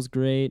 Doom was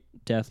great.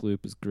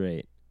 Deathloop was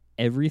great.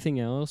 Everything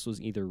else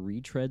was either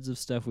retreads of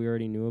stuff we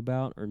already knew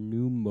about or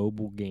new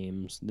mobile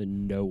games that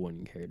no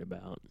one cared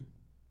about.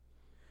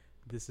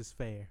 This is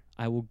fair.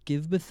 I will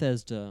give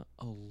Bethesda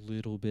a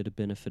little bit of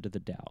benefit of the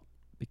doubt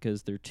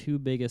because their 2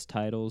 biggest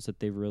titles that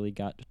they've really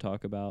got to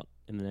talk about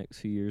in the next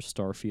few years,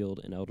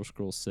 Starfield and Elder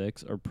Scrolls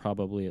 6, are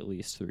probably at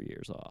least 3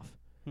 years off.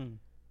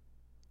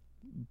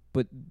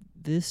 But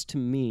this, to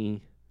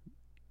me,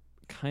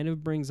 kind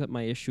of brings up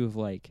my issue of,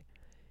 like,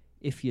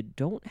 if you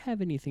don't have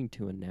anything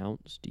to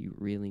announce, do you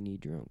really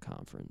need your own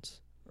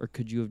conference? Or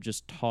could you have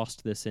just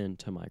tossed this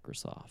into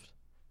Microsoft?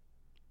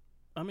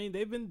 I mean,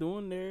 they've been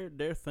doing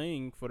their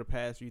thing for the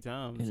past few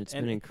times, And it's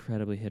been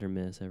incredibly hit or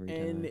miss every time.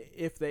 And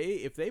if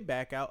they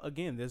back out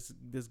again, this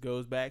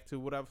goes back to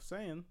what I was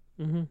saying.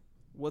 Mm-hmm.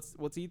 What's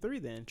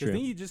E3 then? True. Because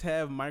then you just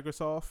have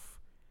Microsoft,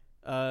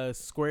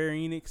 Square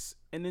Enix,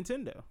 and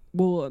Nintendo.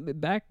 Well,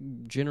 back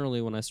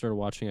generally when I started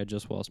watching, I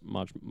just watched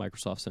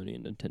Microsoft, Sony,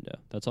 and Nintendo.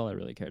 That's all I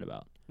really cared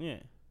about. Yeah.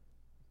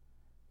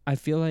 I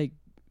feel like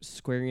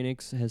Square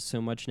Enix has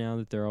so much now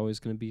that they're always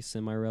going to be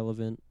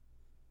semi-relevant.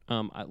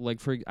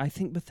 I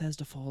think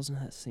Bethesda falls in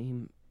that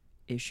same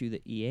issue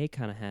that EA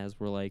kind of has,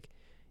 where like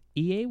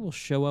EA will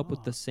show up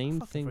with the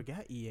same thing. I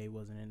forgot EA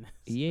wasn't in this.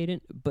 EA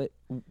didn't, but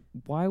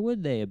why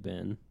would they have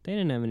been? They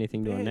didn't have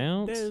anything to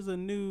announce. There's a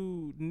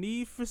new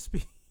Need for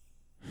Speed.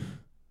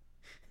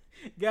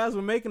 Guys,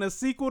 we're making a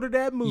sequel to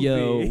that movie.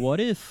 Yo,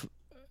 what if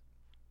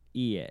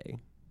EA?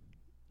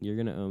 You're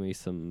gonna owe me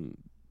some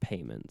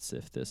payments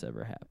if this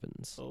ever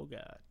happens. Oh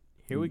God,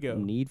 here we go.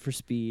 Need for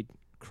Speed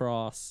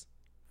cross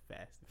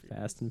Fast and Furious.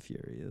 Fast and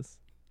Furious.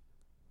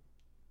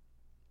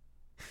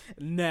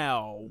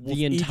 Now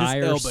The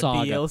entire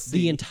saga. DLC.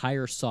 The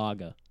entire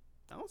saga.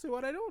 I don't see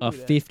why they don't A do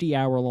that.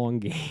 50-hour-long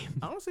game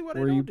I don't see why they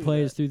where don't you do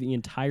play that. through the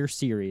entire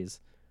series.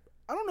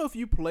 I don't know if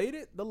you played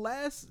it. The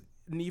last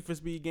Need for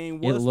Speed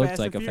game It was looked Fast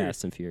like and a Furious.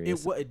 Fast and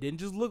Furious. It didn't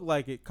just look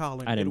like it,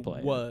 Colin. I didn't play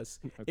it. Was.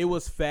 Okay. It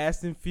was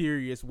Fast and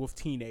Furious with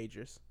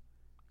teenagers.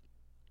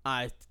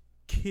 I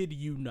kid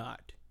you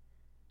not.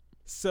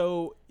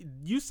 So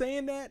you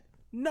saying that?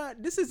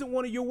 Not. This isn't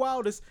one of your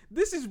wildest.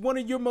 This is one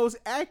of your most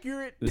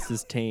accurate. This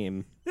is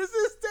tame. This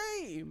is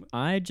tame.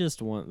 I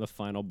just want the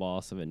final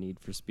boss of a Need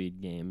for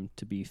Speed game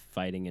to be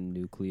fighting a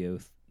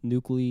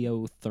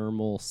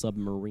nucleothermal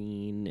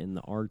submarine in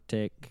the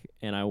Arctic,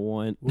 and I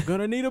want We're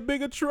gonna need a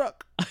bigger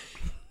truck.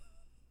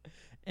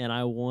 and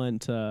I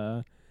want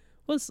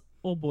what's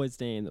old boy's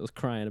name that was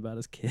crying about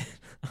his kid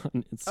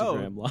on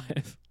Instagram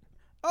Live?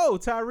 Oh,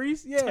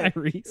 Tyrese, yeah.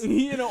 Tyrese.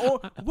 You know,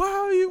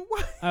 why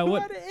I why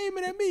want- they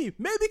aiming at me?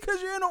 Maybe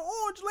because you're in an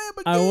orange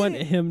Lamborghini. I want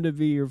him to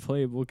be your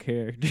playable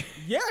character.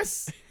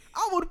 Yes,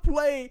 I would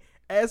play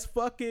as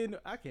fucking.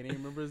 I can't even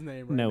remember his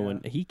name right No now.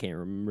 one. He can't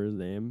remember his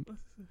name.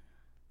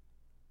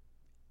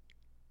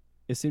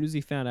 As soon as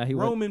he found out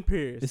Roman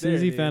Pierce. as soon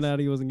as There he it found is. out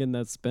he wasn't getting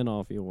that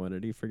spinoff he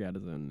wanted, he forgot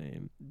his own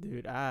name.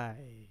 Dude,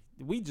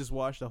 we just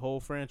watched the whole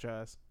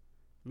franchise.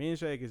 Me and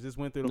Shakers just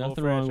went through the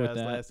Nothing whole wrong with franchise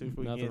that. last 2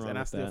 Nothing weekends, wrong and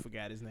I with still that.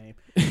 forgot his name.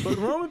 But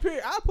Roman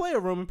Pierce, I play a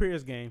Roman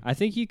Pierce game. I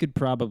think you could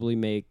probably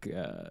make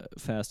Too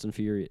Fast,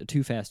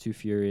 Too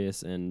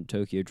Furious, and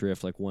Tokyo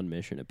Drift like one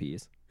mission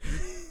apiece.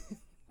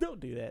 Don't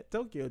do that.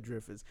 Tokyo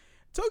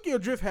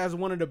Drift has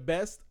one of the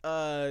best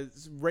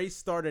race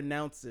start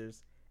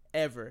announcers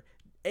ever.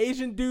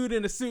 Asian dude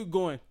in a suit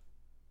going.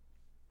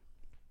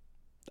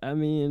 I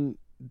mean,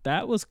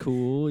 that was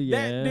cool.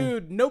 Yeah, That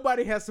dude,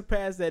 nobody has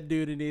surpassed that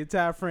dude in the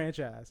entire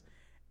franchise.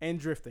 And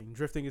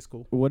drifting is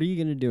cool. What are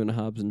you gonna do in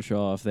Hobbs and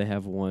Shaw if they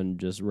have one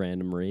just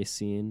random race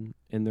scene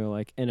and they're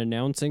like, and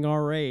announcing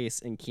our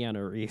race, and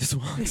Keanu Reeves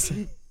walks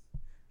in?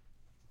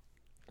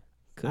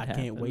 Could I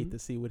can't wait happen. to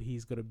see what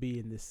he's gonna be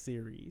in this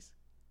series.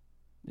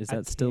 Is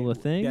that still a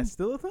thing? That's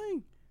still a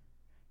thing.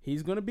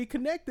 He's gonna be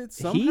connected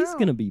somehow. He's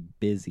gonna be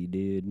busy,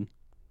 dude.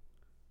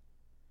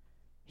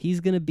 He's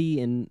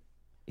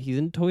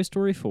in Toy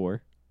Story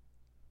 4.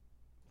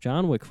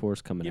 John Wick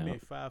 4's coming Give out. me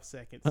 5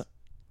 seconds.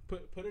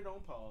 Put it on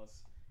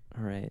pause.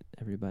 All right,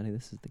 everybody,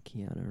 this is the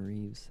Keanu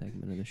Reeves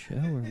segment of the show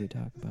where we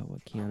talk about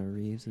what Keanu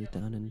Reeves has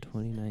done in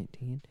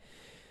 2019.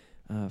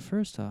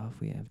 First off,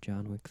 we have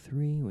John Wick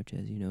 3, which,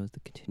 as you know, is the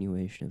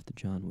continuation of the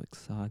John Wick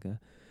saga.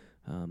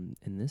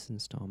 In this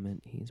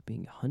installment, he's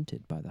being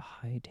hunted by the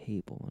High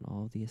Table and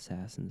all of the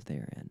assassins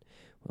therein.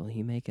 Will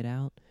he make it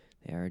out?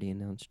 They already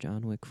announced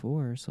John Wick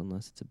 4, so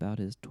unless it's about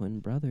his twin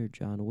brother,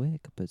 John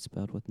Wick, but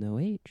spelled with no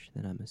H,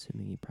 then I'm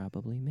assuming he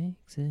probably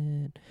makes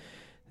it.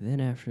 Then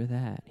after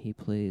that, he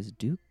plays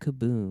Duke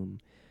Kaboom,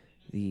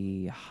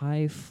 the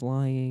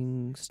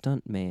high-flying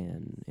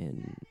stuntman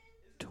in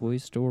Toy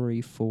Story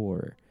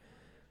 4.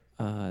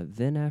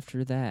 Then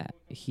after that,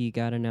 he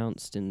got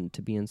announced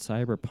to be in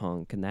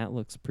Cyberpunk, and that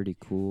looks pretty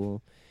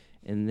cool.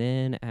 And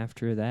then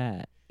after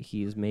that,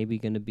 he's maybe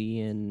going to be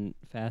in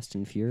Fast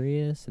and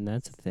Furious, and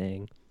that's a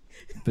thing.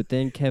 But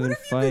then Kevin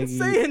What have you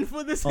been Feige saying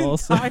for this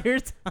also- entire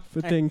time?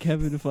 But then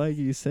Kevin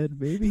Feige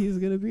said maybe he's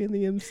going to be in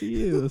the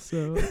MCU,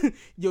 so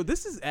Yo,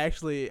 this is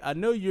actually, I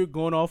know you're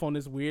going off on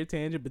this weird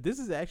tangent, but this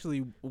is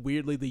actually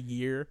weirdly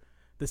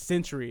the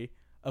century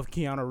of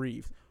Keanu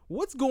Reeves.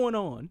 What's going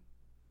on?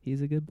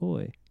 he's a good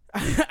boy.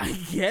 I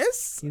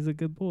guess? He's a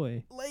good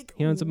boy. Like,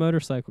 He owns a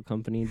motorcycle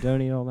company and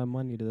donated all that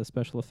money to the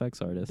special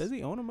effects artist. does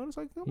he own a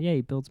motorcycle company? Yeah,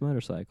 he builds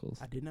motorcycles.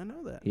 I did not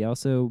know that. He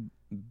also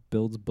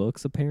builds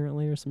books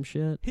apparently or some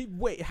shit.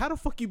 Wait, how the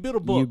fuck you build a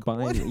book? You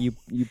bind What?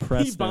 you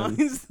press He them.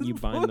 binds the You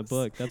bind the books?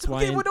 book. That's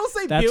why Okay, well, don't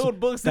say that's- build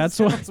books. that's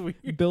that why- sounds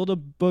weird. build a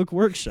book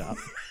workshop.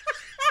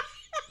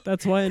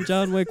 That's why in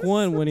John Wick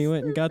 1 when he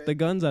went and got the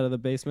guns out of the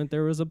basement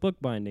there was a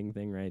bookbinding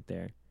thing right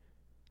there.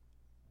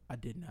 I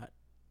did not.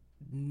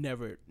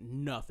 Never.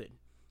 Nothing.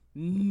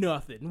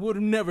 Would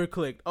have never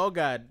clicked. Oh,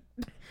 God.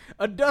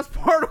 A dust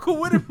particle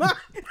would have not.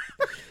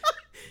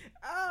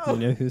 You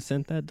know who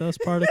sent that dust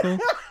particle?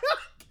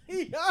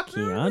 Keanu.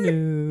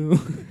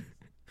 Keanu.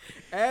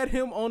 Add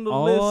him on the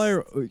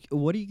list.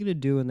 What are you going to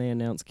do when they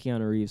announce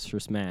Keanu Reeves for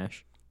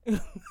Smash? I'm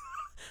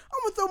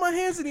gonna throw my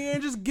hands in the air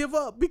and just give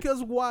up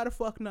because why the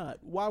fuck not?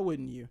 Why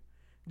wouldn't you?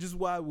 Just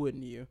why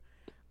wouldn't you?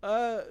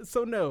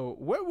 So no,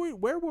 where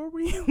were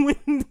we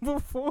when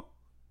before?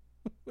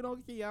 With all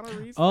Keanu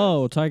Reeves.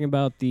 Oh, talking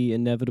about the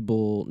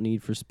inevitable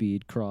Need for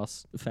Speed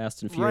cross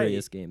Fast and Right.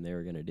 Furious game they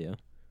were going to do.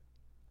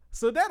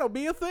 So that'll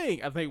be a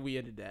thing. I think we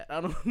ended that.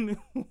 I don't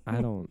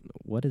know.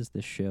 What is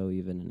this show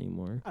even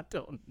anymore? I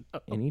don't know.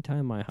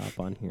 Anytime I hop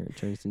on here, it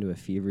turns into a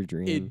fever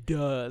dream. It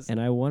does. And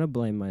I want to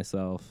blame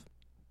myself,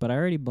 but I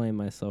already blame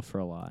myself for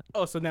a lot.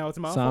 Oh, so now it's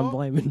my So I'm fault?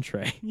 blaming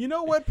Trey. You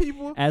know what,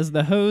 people? As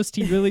the host,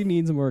 he really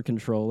needs more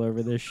control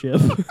over this ship.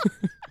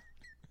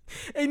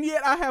 And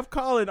yet I have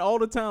Collin all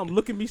the time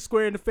looking me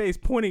square in the face,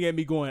 pointing at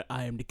me going,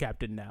 I am the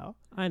captain now.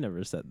 I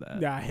never said that.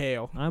 Nah,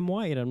 hell. I'm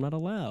white. I'm not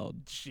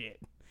allowed. Shit.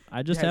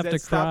 I just Has have that to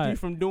stopped cry. you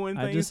from doing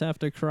I things? just have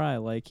to cry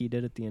like he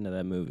did at the end of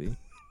that movie.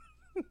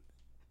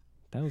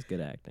 That was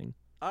good acting.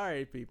 All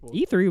right, people.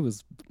 E3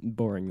 was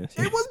boring this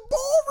year. It was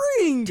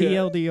boring.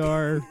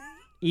 TLDR,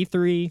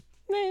 E3,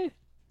 it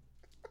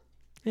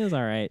was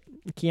all right.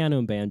 Keanu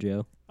and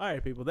Banjo. All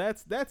right, people.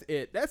 That's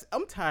it.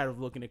 I'm tired of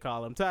looking at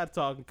Collin. I'm tired of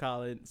talking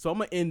Collin. So I'm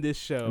gonna end this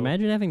show.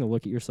 Imagine having to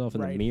look at yourself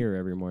in Right. the mirror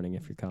every morning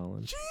if you're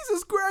Colin.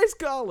 Jesus Christ,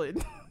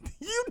 Collin.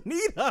 You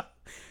need a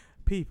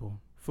people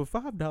for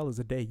 $5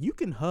 a day. You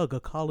can hug a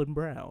Collin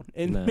Brown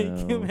and make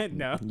him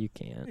no. You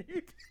can't.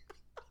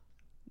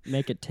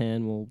 Make it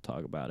 10. We'll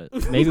talk about it.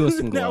 Maybe with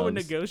some Now we're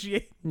gloves.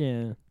 negotiating.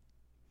 Yeah.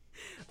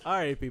 All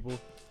right, people.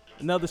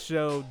 Another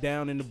show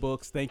down in the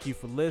books. Thank you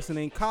for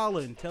listening.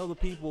 Collin, tell the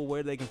people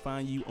where they can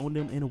find you on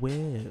them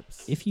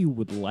interwebs. If you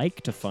would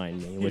like to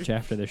find me, which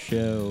after the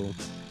show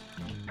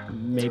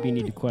maybe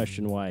need to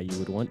question why you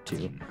would want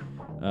to.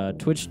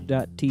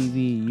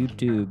 Twitch.tv,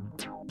 YouTube,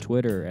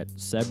 Twitter at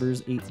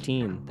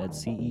Sebers18.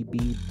 That's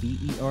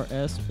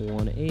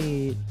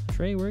CEBBERS18.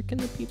 Trey, where can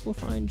the people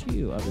find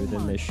you other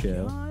than this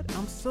show? God,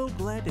 I'm so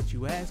glad that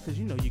you asked, because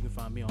you know you can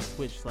find me on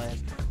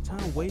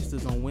Twitch/Time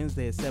Wasters on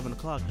Wednesday at 7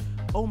 o'clock.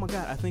 Oh my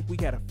God, I think we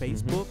got a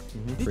Facebook.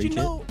 Did Preach you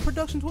know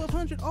Production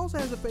 1200 also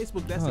has a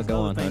Facebook? That's the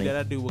other thing that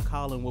I do with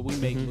Collin, where we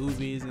make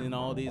movies and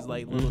all these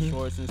like little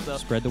shorts and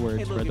stuff. Spread the word,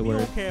 hey, look, spread the if word.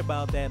 you don't care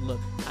about that,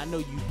 look, I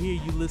know you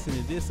listen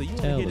to this, so you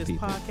want to hear this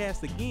people.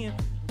 podcast again,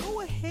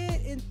 go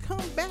ahead and come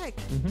back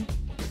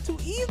to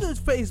either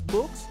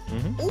Facebook's,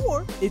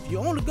 or if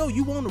you're on the go,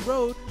 you on the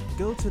road,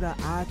 go to the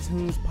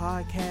iTunes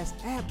podcast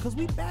app, because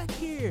we back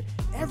here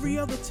every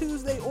other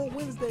Tuesday or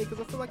Wednesday, because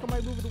I feel like I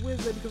might move it to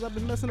Wednesday because I've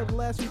been messing up the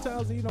last few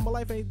times and, you know, my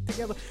life ain't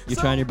together. You're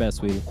trying your best,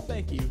 sweetie.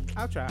 Thank you.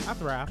 I'll try. I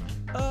thrive.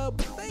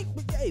 But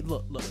hey,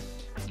 look.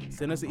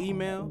 Send us an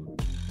email.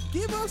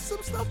 Give us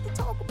some stuff to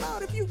talk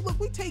about. If you look,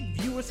 we take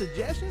viewer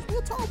suggestions.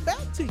 We'll talk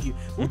back to you.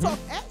 We'll talk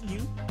at you.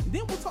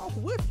 Then we'll talk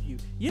with you.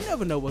 You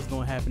never know what's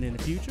going to happen in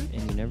the future.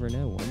 And you never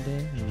know. One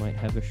day we might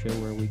have a show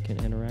where we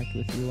can interact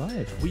with you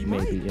live. We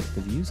Maybe might. if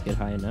the views get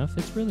high enough.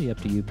 It's really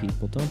up to you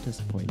people. Don't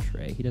disappoint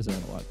Trey. He doesn't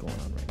have a lot going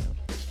on right now.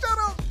 Shut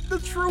up. The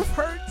truth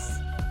hurts.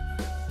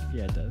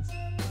 Yeah, it does.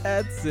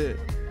 That's it.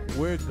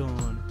 We're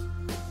gone.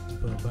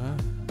 Bye-bye.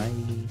 Bye.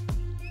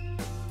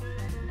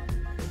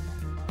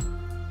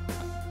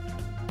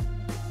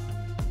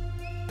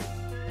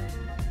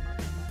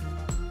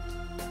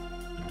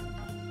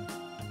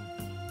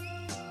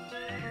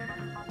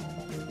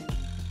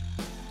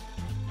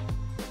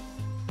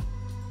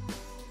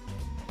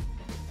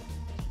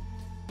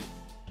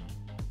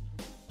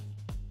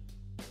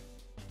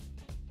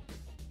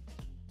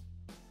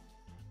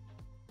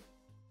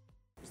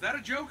 Is that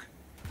a joke?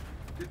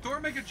 Did Thor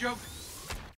make a joke?